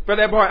 but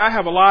Brother Eberhard, I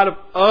have a lot of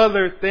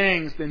other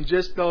things than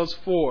just those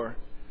 4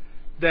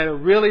 that are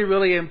really,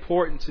 really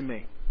important to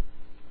me.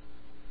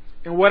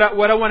 And what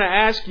I want to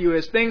ask you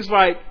is things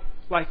like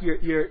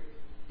your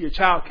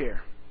child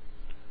care,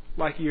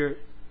 like your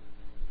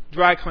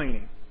dry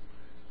cleaning,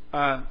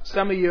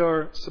 some of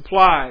your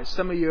supplies,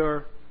 some of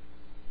your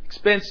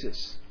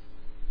expenses.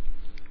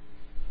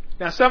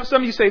 Now, some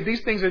of you say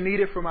these things are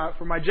needed for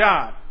my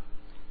job.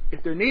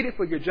 If they're needed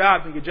for your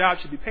job, then your job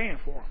should be paying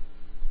for them.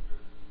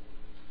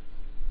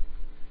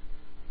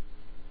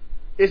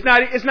 It's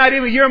not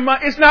even your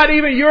money. It's not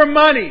even your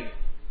money.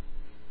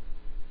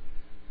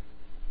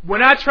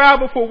 When I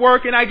travel for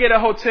work and I get a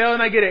hotel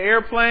and I get an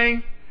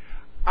airplane,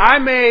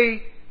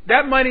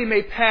 that money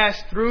may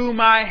pass through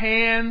my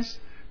hands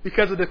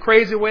because of the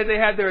crazy way they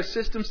have their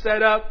system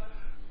set up.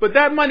 But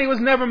that money was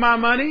never my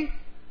money.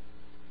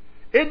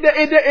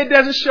 It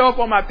doesn't show up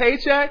on my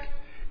paycheck.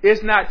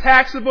 It's not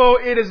taxable.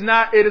 It is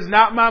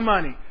not my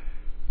money.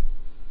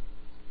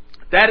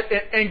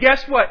 And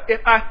guess what?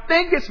 If I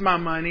think it's my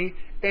money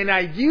and I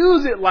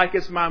use it like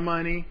it's my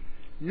money,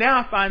 now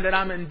I find that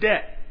I'm in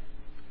debt.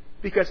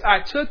 Because I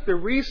took the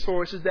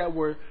resources that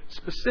were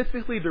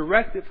specifically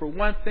directed for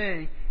one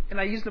thing and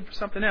I used them for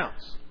something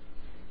else.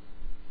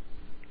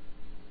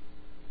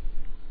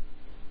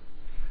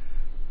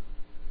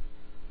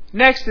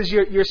 Next is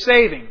your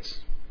savings.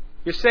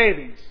 Your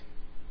savings.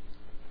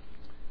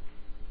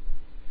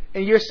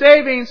 And your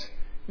savings,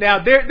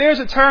 now there's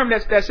a term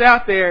that's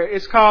out there.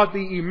 It's called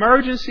the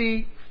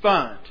emergency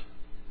fund.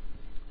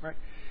 Right?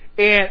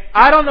 And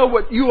I don't know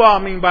what you all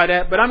mean by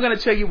that, but I'm going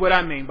to tell you what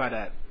I mean by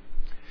that.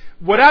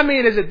 What I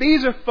mean is that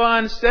these are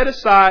funds set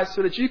aside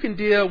so that you can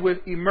deal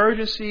with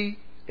emergency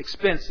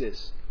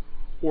expenses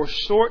or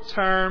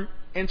short-term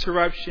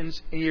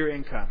interruptions in your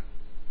income.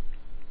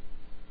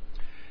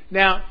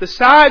 Now, the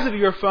size of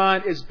your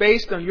fund is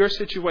based on your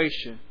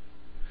situation.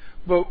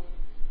 But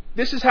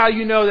this is how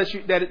you know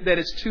that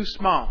it's too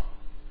small.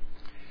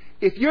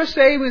 If your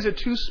savings are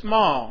too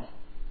small,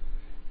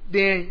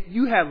 then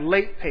you have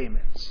late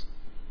payments.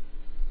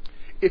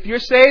 If your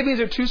savings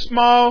are too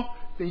small,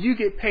 then you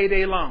get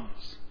payday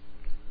loans.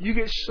 You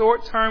get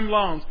short-term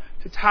loans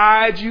to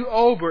tide you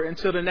over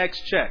until the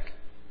next check.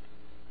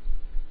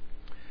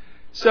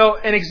 So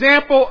an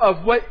example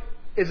of what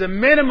is a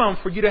minimum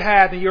for you to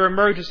have in your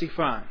emergency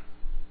fund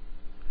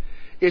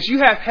is you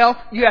have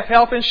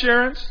health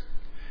insurance,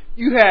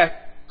 you have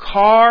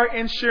car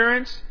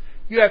insurance,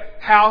 you have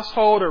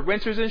household or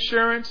renter's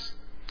insurance.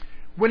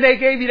 When they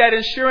gave you that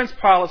insurance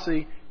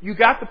policy, you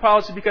got the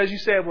policy because you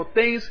said, well,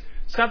 things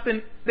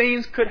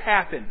could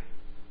happen.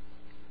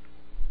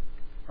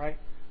 Right?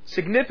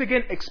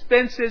 Significant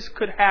expenses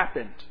could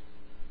happen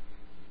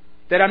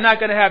that I'm not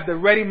going to have the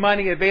ready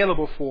money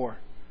available for.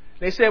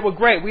 They said, well,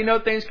 great, we know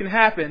things can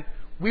happen.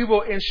 We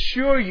will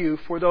insure you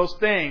for those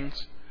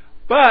things.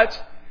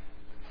 But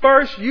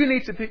first, you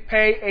need to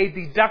pay a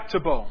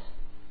deductible.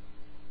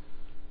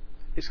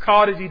 It's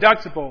called a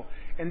deductible.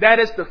 And that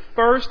is the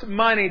first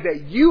money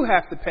that you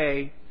have to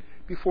pay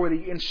before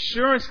the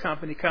insurance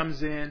company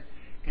comes in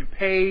and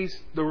pays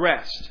the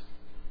rest.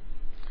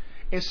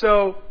 And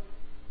so,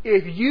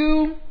 if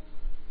you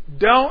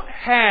don't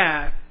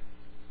have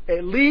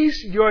at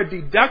least your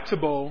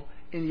deductible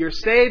in your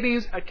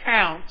savings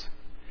account,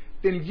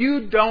 then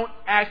you don't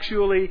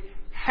actually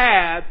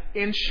have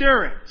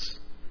insurance.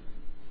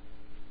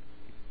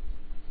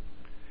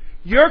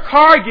 Your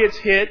car gets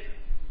hit.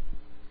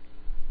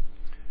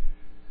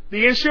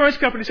 The insurance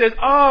company says,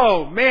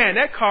 oh man,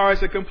 that car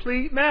is a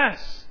complete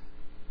mess.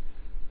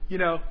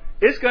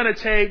 It's going to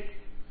take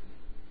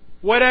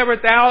whatever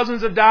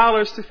thousands of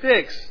dollars to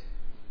fix.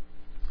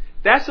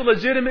 That's a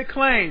legitimate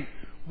claim.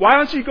 Why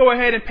don't you go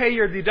ahead and pay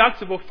your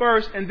deductible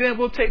first, and then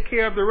we'll take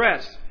care of the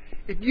rest?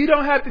 If you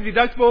don't have the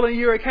deductible in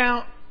your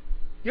account,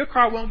 your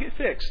car won't get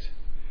fixed.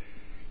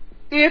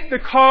 If the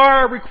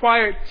car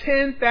required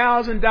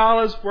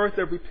 $10,000 worth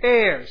of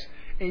repairs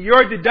and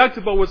your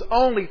deductible was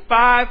only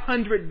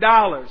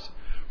 $500,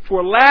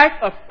 for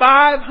lack of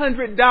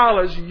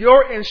 $500,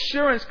 your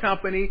insurance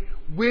company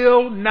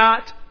will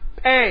not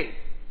pay.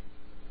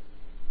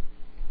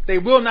 They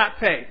will not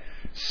pay.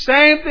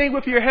 Same thing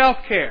with your health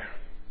care.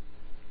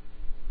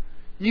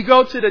 You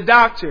go to the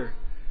doctor,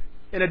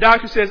 and the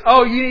doctor says,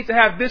 oh, you need to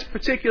have this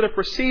particular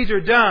procedure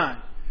done.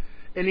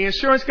 And the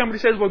insurance company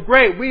says, well,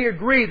 great, we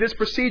agree this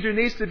procedure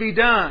needs to be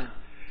done.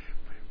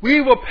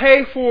 We will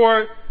pay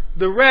for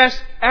the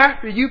rest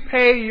after you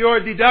pay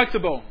your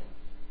deductible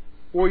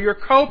or your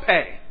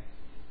copay.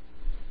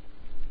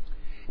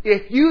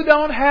 If you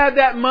don't have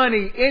that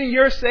money in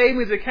your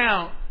savings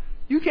account,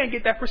 you can't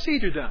get that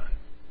procedure done.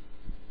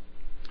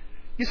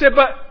 You said,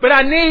 but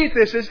I need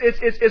this.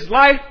 It's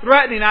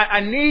life-threatening. I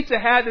need to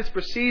have this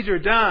procedure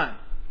done.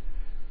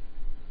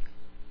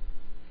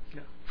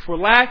 For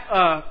lack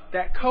of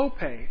that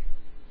copay,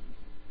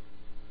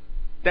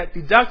 that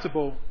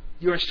deductible,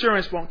 your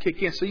insurance won't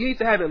kick in. So you need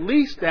to have at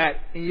least that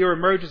in your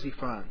emergency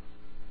fund.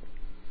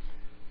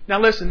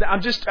 Now listen,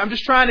 I'm just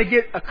trying to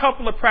get a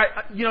couple of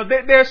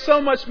there's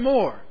so much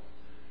more.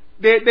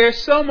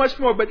 There's so much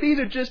more, but these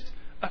are just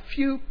a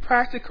few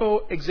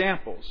practical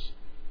examples.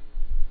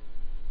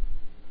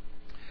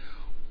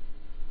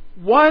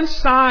 One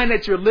sign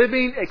that your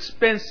living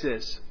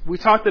expenses, we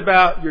talked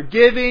about your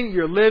giving,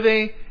 your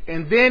living,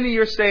 and then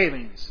your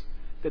savings,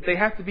 that they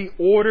have to be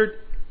ordered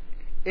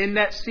in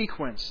that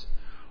sequence.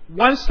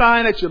 One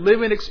sign that your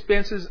living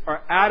expenses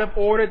are out of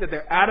order, that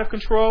they're out of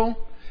control,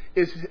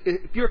 is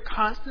if you're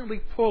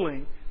constantly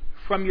pulling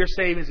from your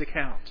savings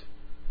account.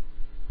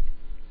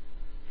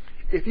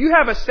 If you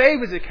have a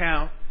savings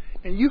account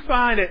and you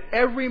find that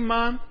every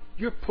month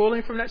you're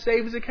pulling from that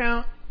savings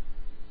account,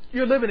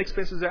 your living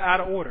expenses are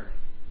out of order.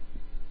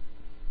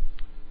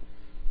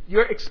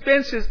 Your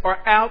expenses are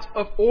out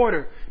of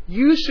order.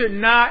 You should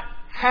not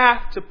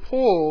have to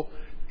pull.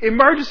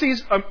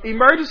 Emergencies are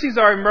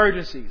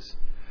emergencies.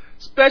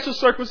 Special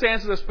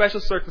circumstances are special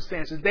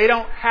circumstances. They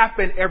don't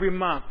happen every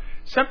month.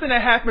 Something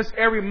that happens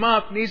every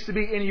month needs to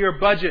be in your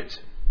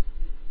budget.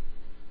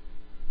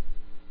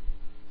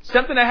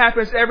 Something that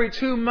happens every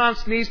 2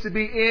 months needs to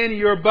be in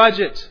your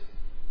budget.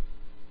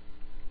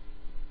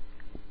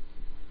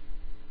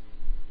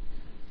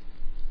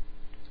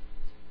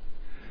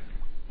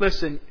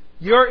 Listen,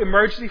 your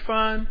emergency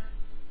fund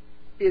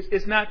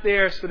is not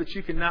there so that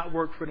you can not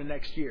work for the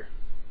next year.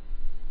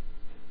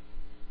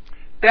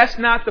 That's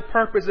not the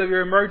purpose of your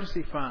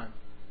emergency fund.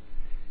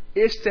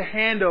 It's to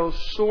handle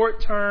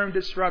short-term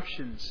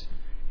disruptions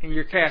in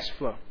your cash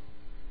flow.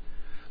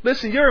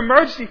 Listen, your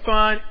emergency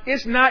fund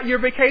is not your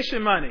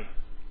vacation money.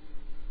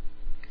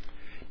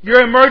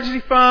 Your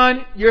emergency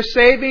fund, your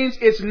savings,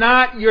 is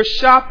not your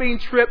shopping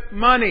trip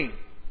money.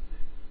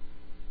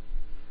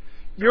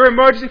 Your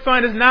emergency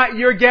fund is not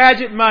your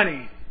gadget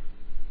money.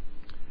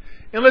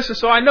 And listen,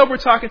 so I know we're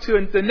talking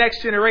to the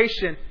next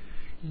generation.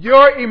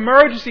 Your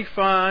emergency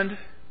fund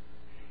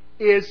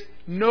is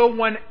no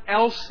one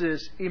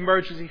else's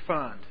emergency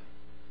fund.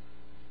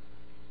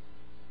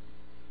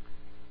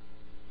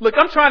 Look,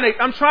 I'm trying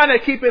to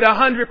keep it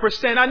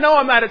 100%. I know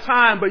I'm out of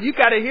time, but you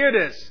got to hear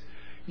this.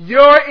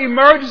 Your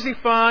emergency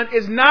fund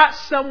is not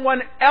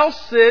someone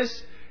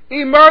else's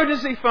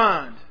emergency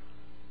fund.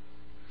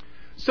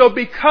 So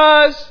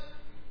because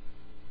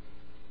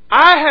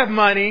I have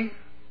money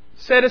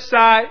set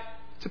aside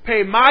to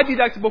pay my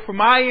deductible for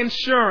my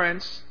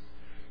insurance,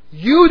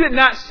 you did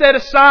not set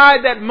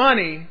aside that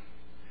money,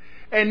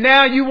 and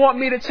now you want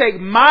me to take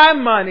my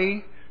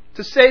money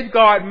to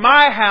safeguard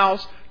my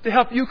house to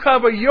help you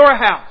cover your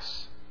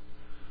house.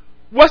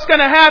 What's going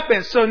to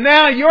happen? So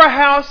now your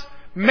house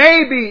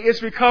maybe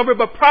is recovered,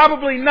 but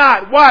probably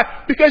not. Why?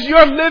 Because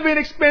your living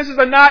expenses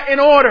are not in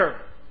order.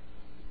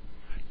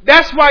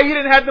 That's why you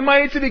didn't have the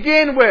money to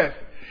begin with.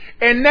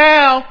 And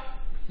now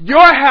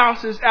your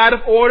house is out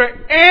of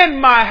order and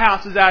my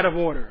house is out of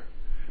order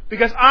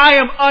because I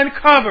am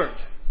uncovered.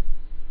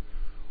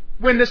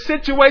 When the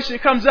situation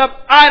comes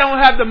up, I don't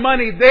have the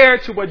money there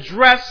to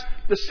address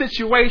the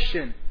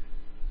situation.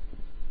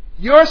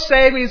 Your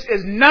savings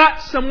is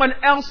not someone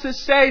else's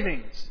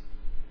savings.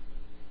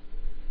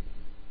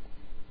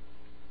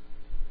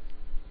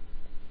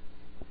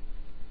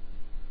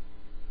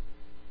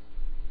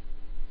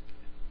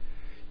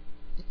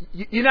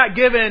 You're not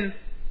giving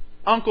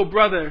uncle,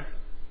 brother,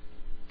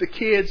 the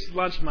kids'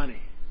 lunch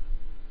money.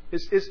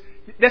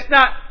 That's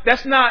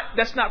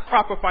not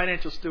proper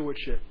financial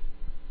stewardship.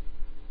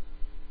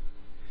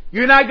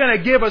 You're not going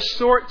to give a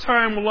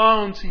short-term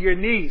loan to your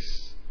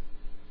niece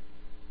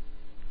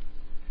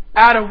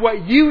out of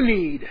what you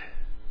need.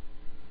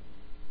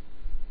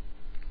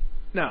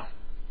 No.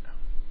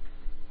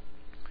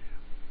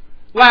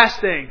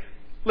 Last thing.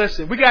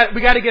 Listen, we got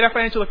to get our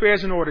financial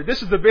affairs in order.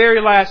 This is the very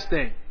last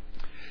thing.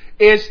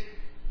 Is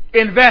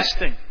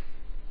investing.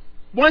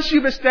 Once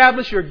you've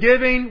established your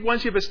giving,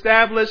 once you've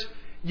established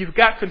you've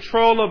got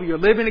control over your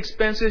living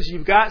expenses,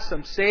 you've got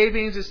some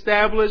savings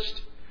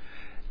established,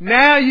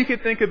 now you can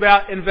think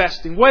about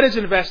investing. What is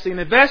investing?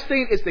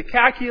 Investing is the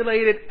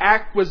calculated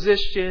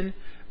acquisition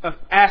of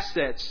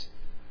assets,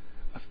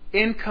 of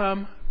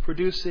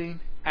income-producing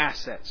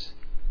assets.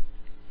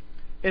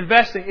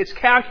 Investing, it's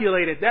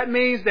calculated. That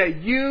means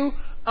that you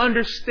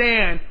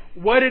understand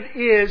what it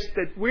is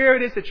where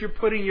it is that you're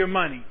putting your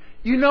money.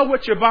 You know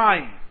what you're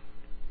buying.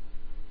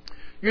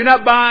 You're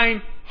not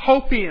buying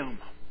hopium.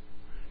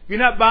 You're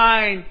not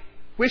buying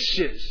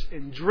wishes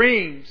and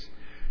dreams.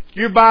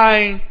 You're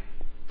buying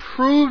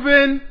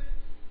proven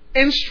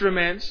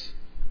instruments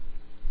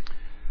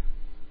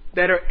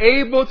that are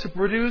able to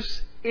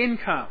produce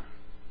income.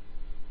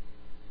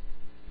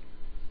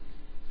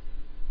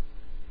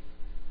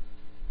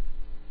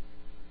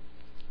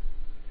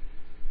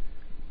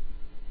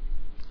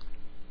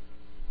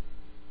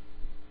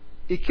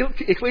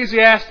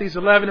 Ecclesiastes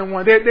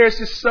 11:1.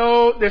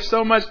 There's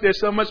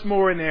so much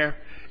more in there.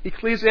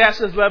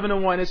 Ecclesiastes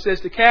 11:1. It says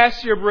to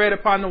cast your bread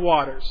upon the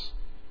waters,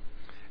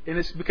 and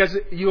it's because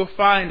you will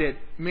find it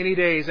many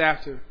days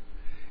after.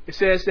 It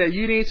says that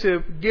you need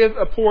to give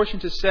a portion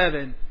to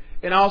 7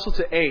 and also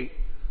to 8,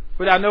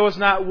 for thou knowest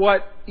not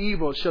what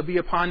evil shall be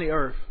upon the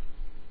earth.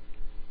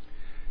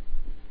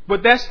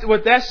 But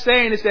what that's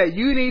saying is that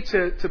you need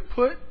to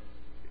put,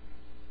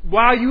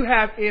 while you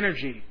have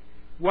energy,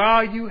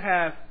 while you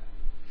have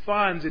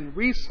funds and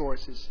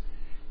resources,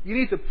 you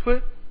need to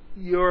put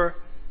your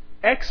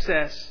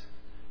excess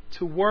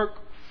to work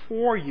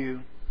for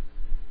you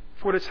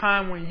for the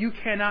time when you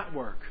cannot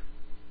work.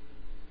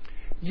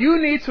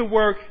 You need to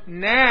work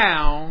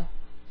now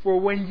for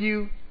when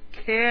you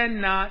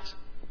cannot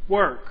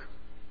work.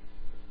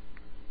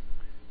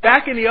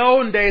 Back in the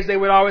olden days, they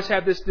would always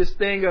have this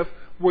thing of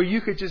where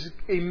you could just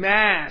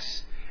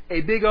amass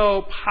a big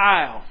old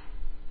pile.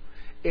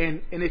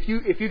 And if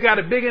you got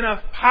a big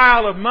enough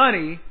pile of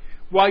money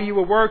while you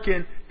were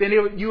working, then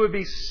you would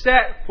be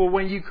set for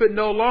when you could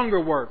no longer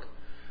work.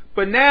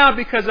 But now,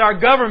 because our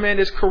government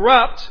is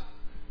corrupt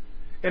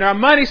and our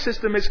money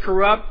system is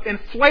corrupt,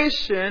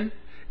 inflation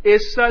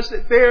is such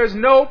that there is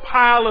no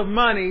pile of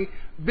money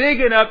big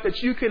enough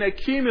that you can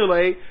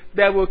accumulate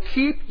that will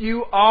keep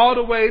you all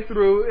the way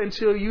through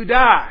until you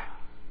die.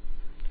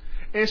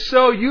 And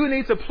so you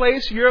need to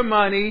place your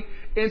money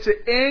into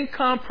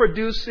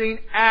income-producing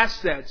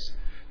assets.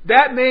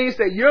 That means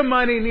that your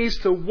money needs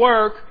to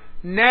work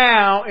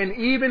now and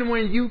even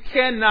when you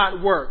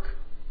cannot work.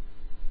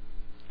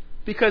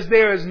 Because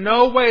there is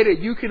no way that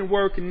you can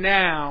work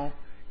now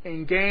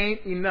and gain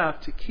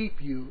enough to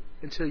keep you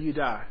until you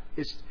die.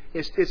 It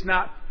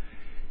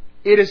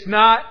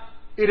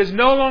is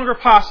no longer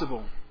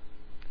possible.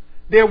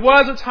 There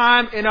was a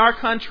time in our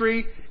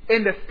country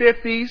in the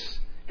 50s,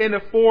 in the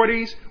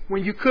 40s,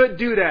 when you could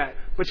do that,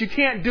 but you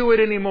can't do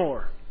it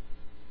anymore.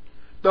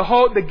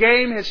 The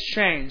game has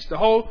changed. The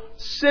whole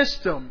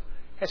system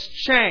has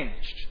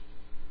changed.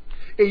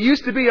 It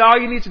used to be all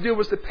you need to do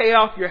was to pay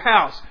off your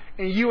house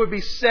and you would be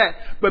set.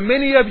 But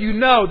many of you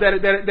know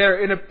that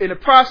they're in a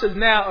process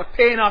now of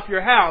paying off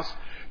your house,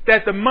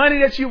 that the money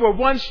that you were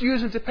once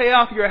using to pay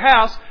off your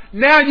house,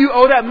 now you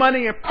owe that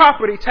money in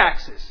property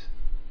taxes.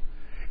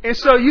 And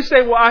so you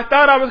say, well, I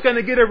thought I was going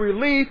to get a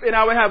relief and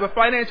I would have a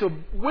financial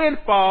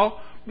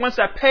windfall once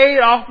I paid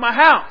off my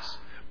house.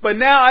 But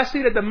now I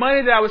see that the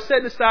money that I was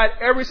setting aside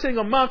every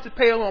single month to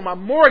pay on my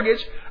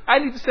mortgage, I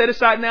need to set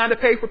aside now to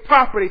pay for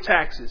property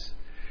taxes.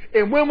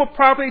 And when will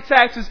property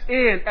taxes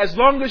end? As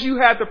long as you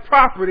have the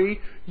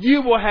property,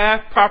 you will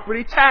have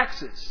property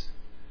taxes.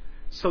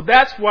 So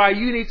that's why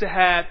you need to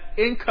have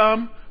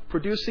income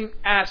producing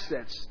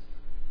assets.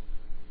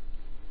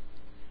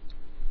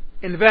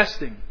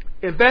 Investing.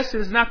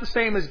 Investing is not the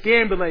same as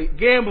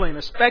gambling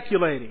or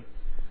speculating.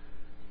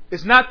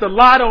 It's not the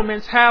lotto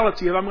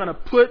mentality of I'm going to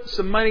put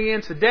some money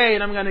in today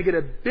and I'm going to get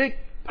a big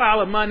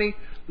pile of money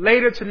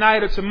later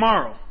tonight or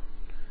tomorrow.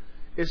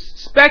 It's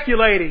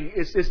speculating.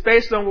 It's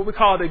based on what we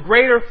call the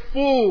greater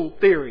fool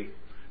theory.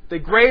 The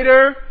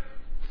greater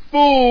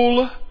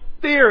fool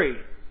theory.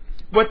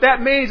 What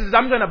that means is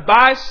I'm going to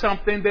buy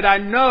something that I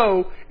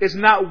know is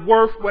not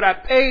worth what I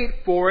paid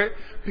for it,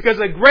 because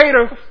a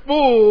greater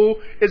fool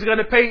is going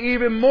to pay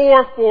even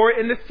more for it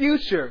in the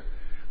future.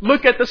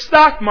 Look at the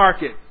stock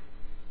market.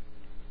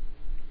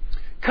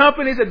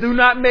 Companies that do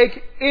not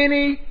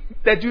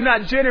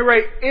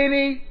generate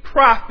any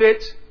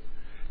profit,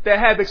 that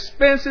have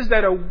expenses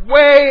that are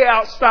way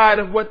outside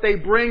of what they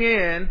bring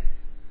in,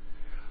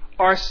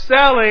 are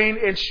selling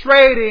and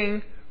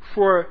trading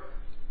for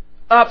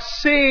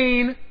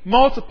obscene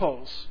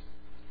multiples.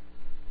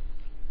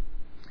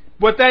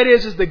 What that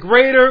is the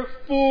greater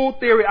fool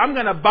theory. I'm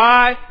going to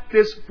buy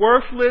this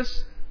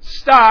worthless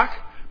stock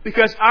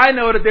because I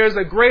know that there's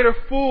a greater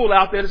fool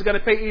out there that's going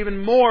to pay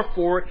even more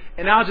for it,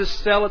 and I'll just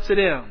sell it to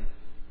them.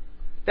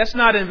 That's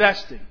not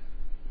investing.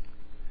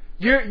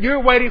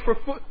 You're waiting for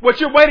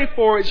what you're waiting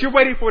for is you're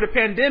waiting for the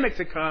pandemic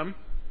to come,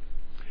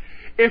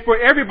 and for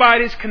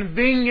everybody's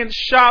convenient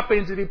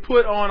shopping to be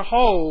put on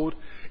hold,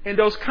 and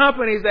those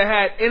companies that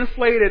had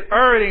inflated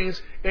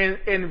earnings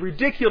and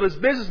ridiculous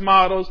business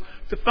models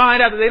to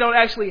find out that they don't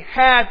actually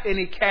have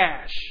any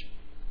cash.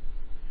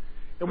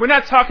 And we're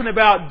not talking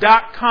about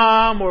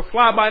 .com or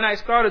fly-by-night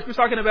startups. We're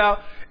talking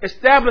about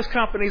established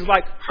companies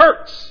like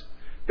Hertz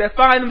that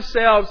find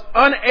themselves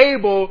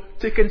unable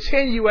to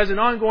continue as an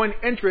ongoing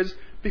interest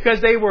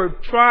because they were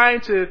trying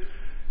to,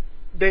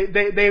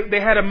 they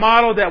had a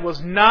model that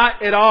was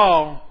not at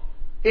all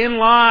in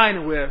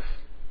line with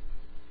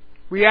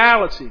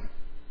reality.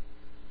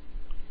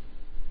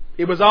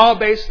 It was all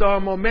based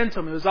on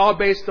momentum. It was all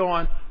based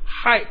on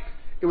hype.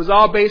 It was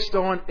all based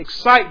on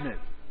excitement.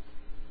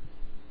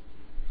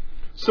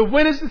 So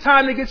when is the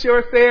time to get your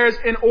affairs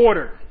in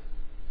order?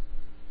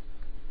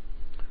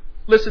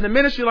 Listen, the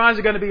ministry lines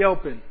are going to be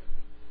open.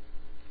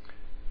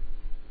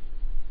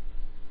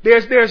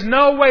 There's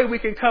no way we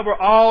can cover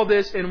all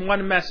this in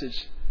one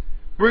message.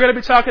 We're going to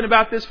be talking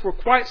about this for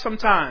quite some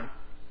time.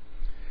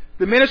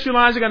 The ministry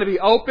lines are going to be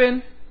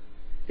open.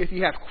 If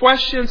you have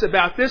questions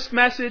about this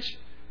message,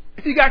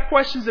 if you got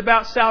questions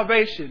about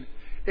salvation,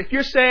 if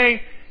you're saying,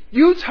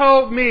 you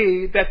told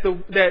me that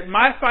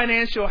my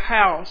financial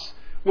house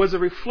was a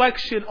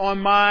reflection on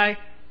my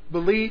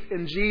belief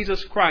in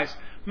Jesus Christ.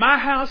 My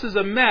house is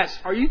a mess.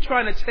 Are you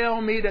trying to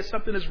tell me that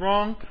something is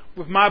wrong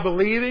with my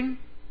believing?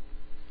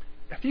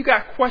 If you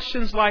got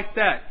questions like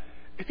that,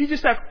 if you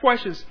just have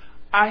questions,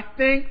 I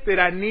think that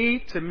I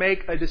need to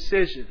make a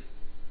decision.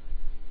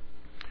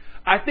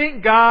 I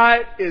think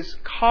God is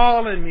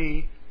calling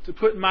me to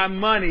put my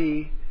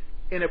money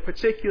in a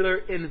particular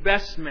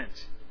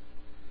investment.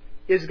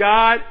 Is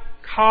God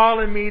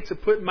calling me to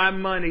put my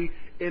money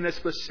in a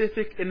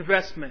specific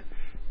investment?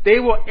 They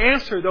will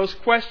answer those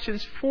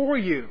questions for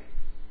you.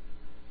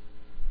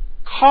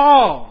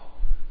 Call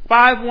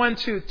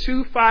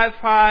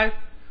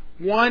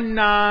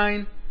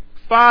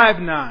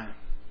 512-255-1959.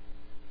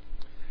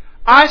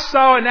 I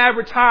saw an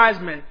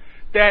advertisement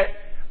that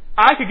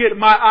I could get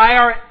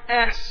my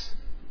IRS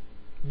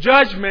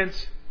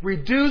judgments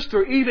reduced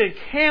or even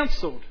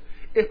canceled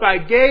if I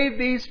gave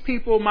these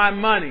people my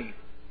money.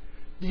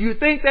 Do you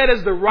think that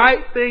is the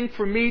right thing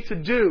for me to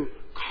do?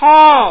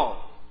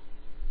 Call.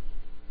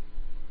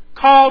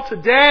 Call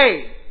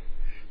today.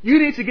 You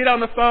need to get on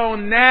the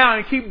phone now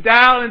and keep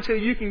dialing until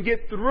you can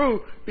get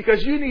through,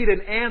 because you need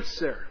an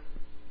answer.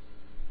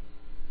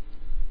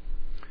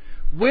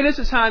 When is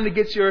the time to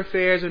get your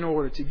affairs in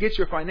order? To get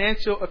your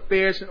financial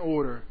affairs in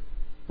order?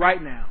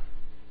 Right now.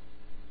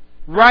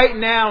 Right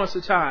now is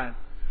the time.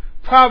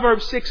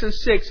 Proverbs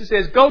 6:6, it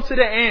says, go to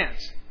the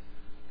ant,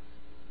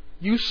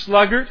 you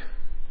sluggard.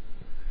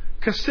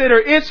 Consider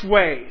its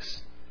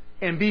ways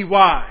and be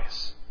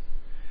wise.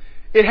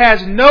 It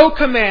has no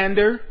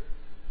commander,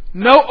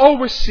 no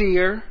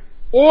overseer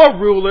or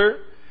ruler,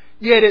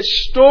 yet it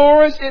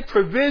stores its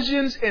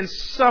provisions in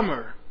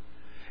summer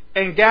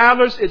and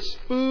gathers its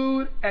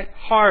food at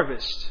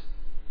harvest.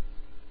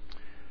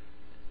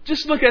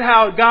 Just look at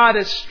how God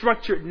has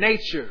structured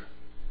nature.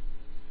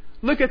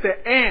 Look at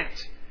the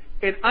ant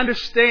and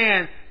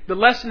understand the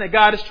lesson that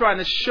God is trying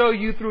to show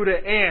you through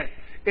the ant.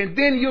 And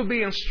then you'll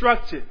be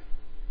instructed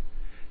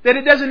that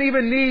it doesn't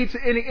even need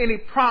any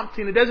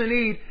prompting. It doesn't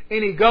need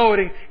any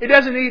goading. It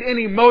doesn't need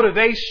any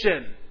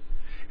motivation.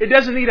 It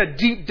doesn't need a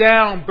deep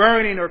down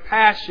burning or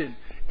passion.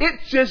 It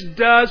just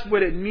does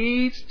what it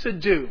needs to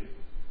do.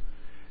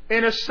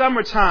 In the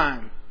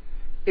summertime,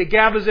 it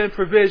gathers in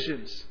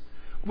provisions.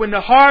 When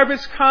the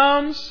harvest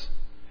comes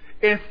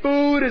and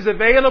food is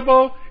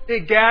available,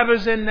 it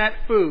gathers in that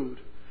food.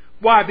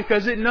 Why?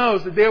 Because it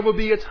knows that there will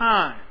be a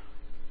time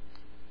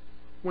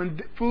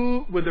when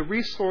the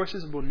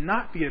resources will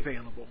not be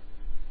available.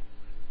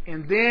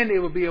 And then it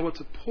will be able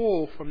to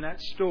pull from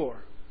that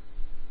store.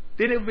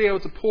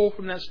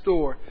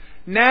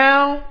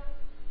 Now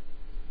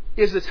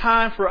is the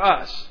time for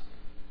us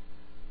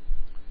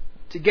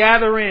to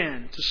gather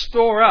in, to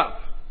store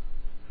up,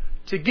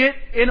 to get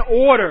in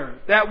order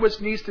that which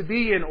needs to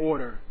be in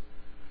order.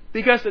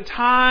 Because the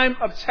time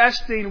of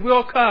testing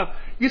will come.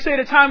 You say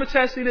the time of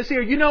testing is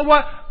here. You know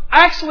what?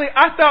 Actually,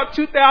 I thought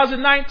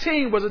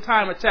 2019 was a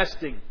time of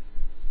testing.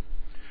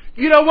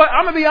 You know what?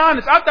 I'm going to be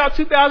honest. I thought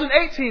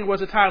 2018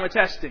 was a time of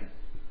testing.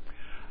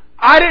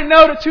 I didn't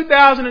know that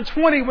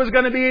 2020 was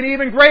going to be an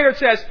even greater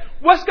test.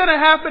 What's going to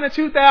happen in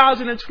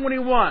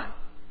 2021?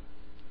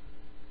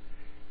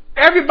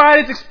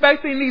 Everybody's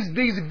expecting these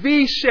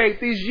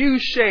V-shaped, these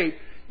U-shaped,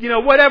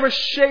 whatever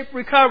shape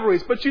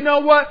recoveries. But you know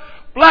what?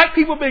 Black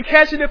people have been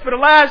catching it for the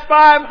last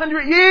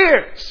 500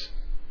 years.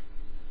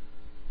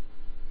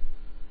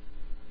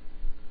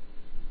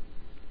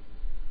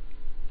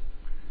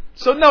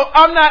 So no,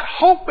 I'm not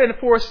hoping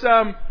for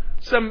some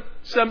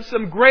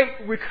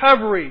great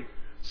recovery,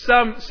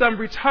 some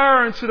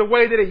return to the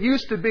way that it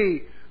used to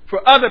be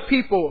for other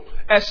people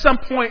at some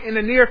point in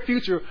the near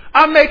future.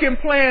 I'm making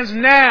plans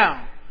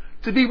now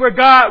to be where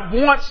God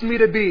wants me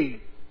to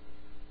be.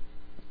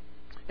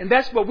 And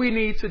that's what we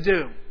need to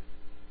do.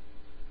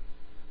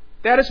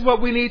 That is what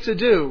we need to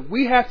do.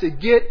 We have to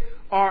get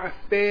our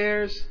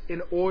affairs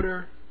in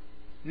order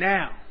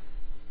now.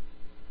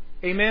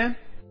 Amen?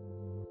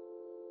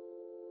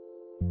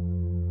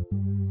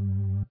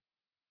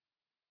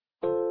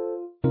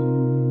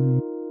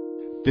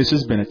 This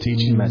has been a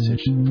teaching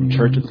message from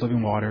Church of the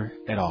Living Water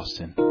at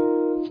Austin.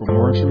 For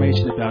more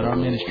information about our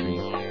ministry,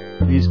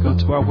 please go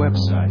to our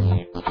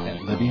website at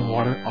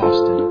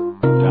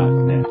livingwateraustin.com.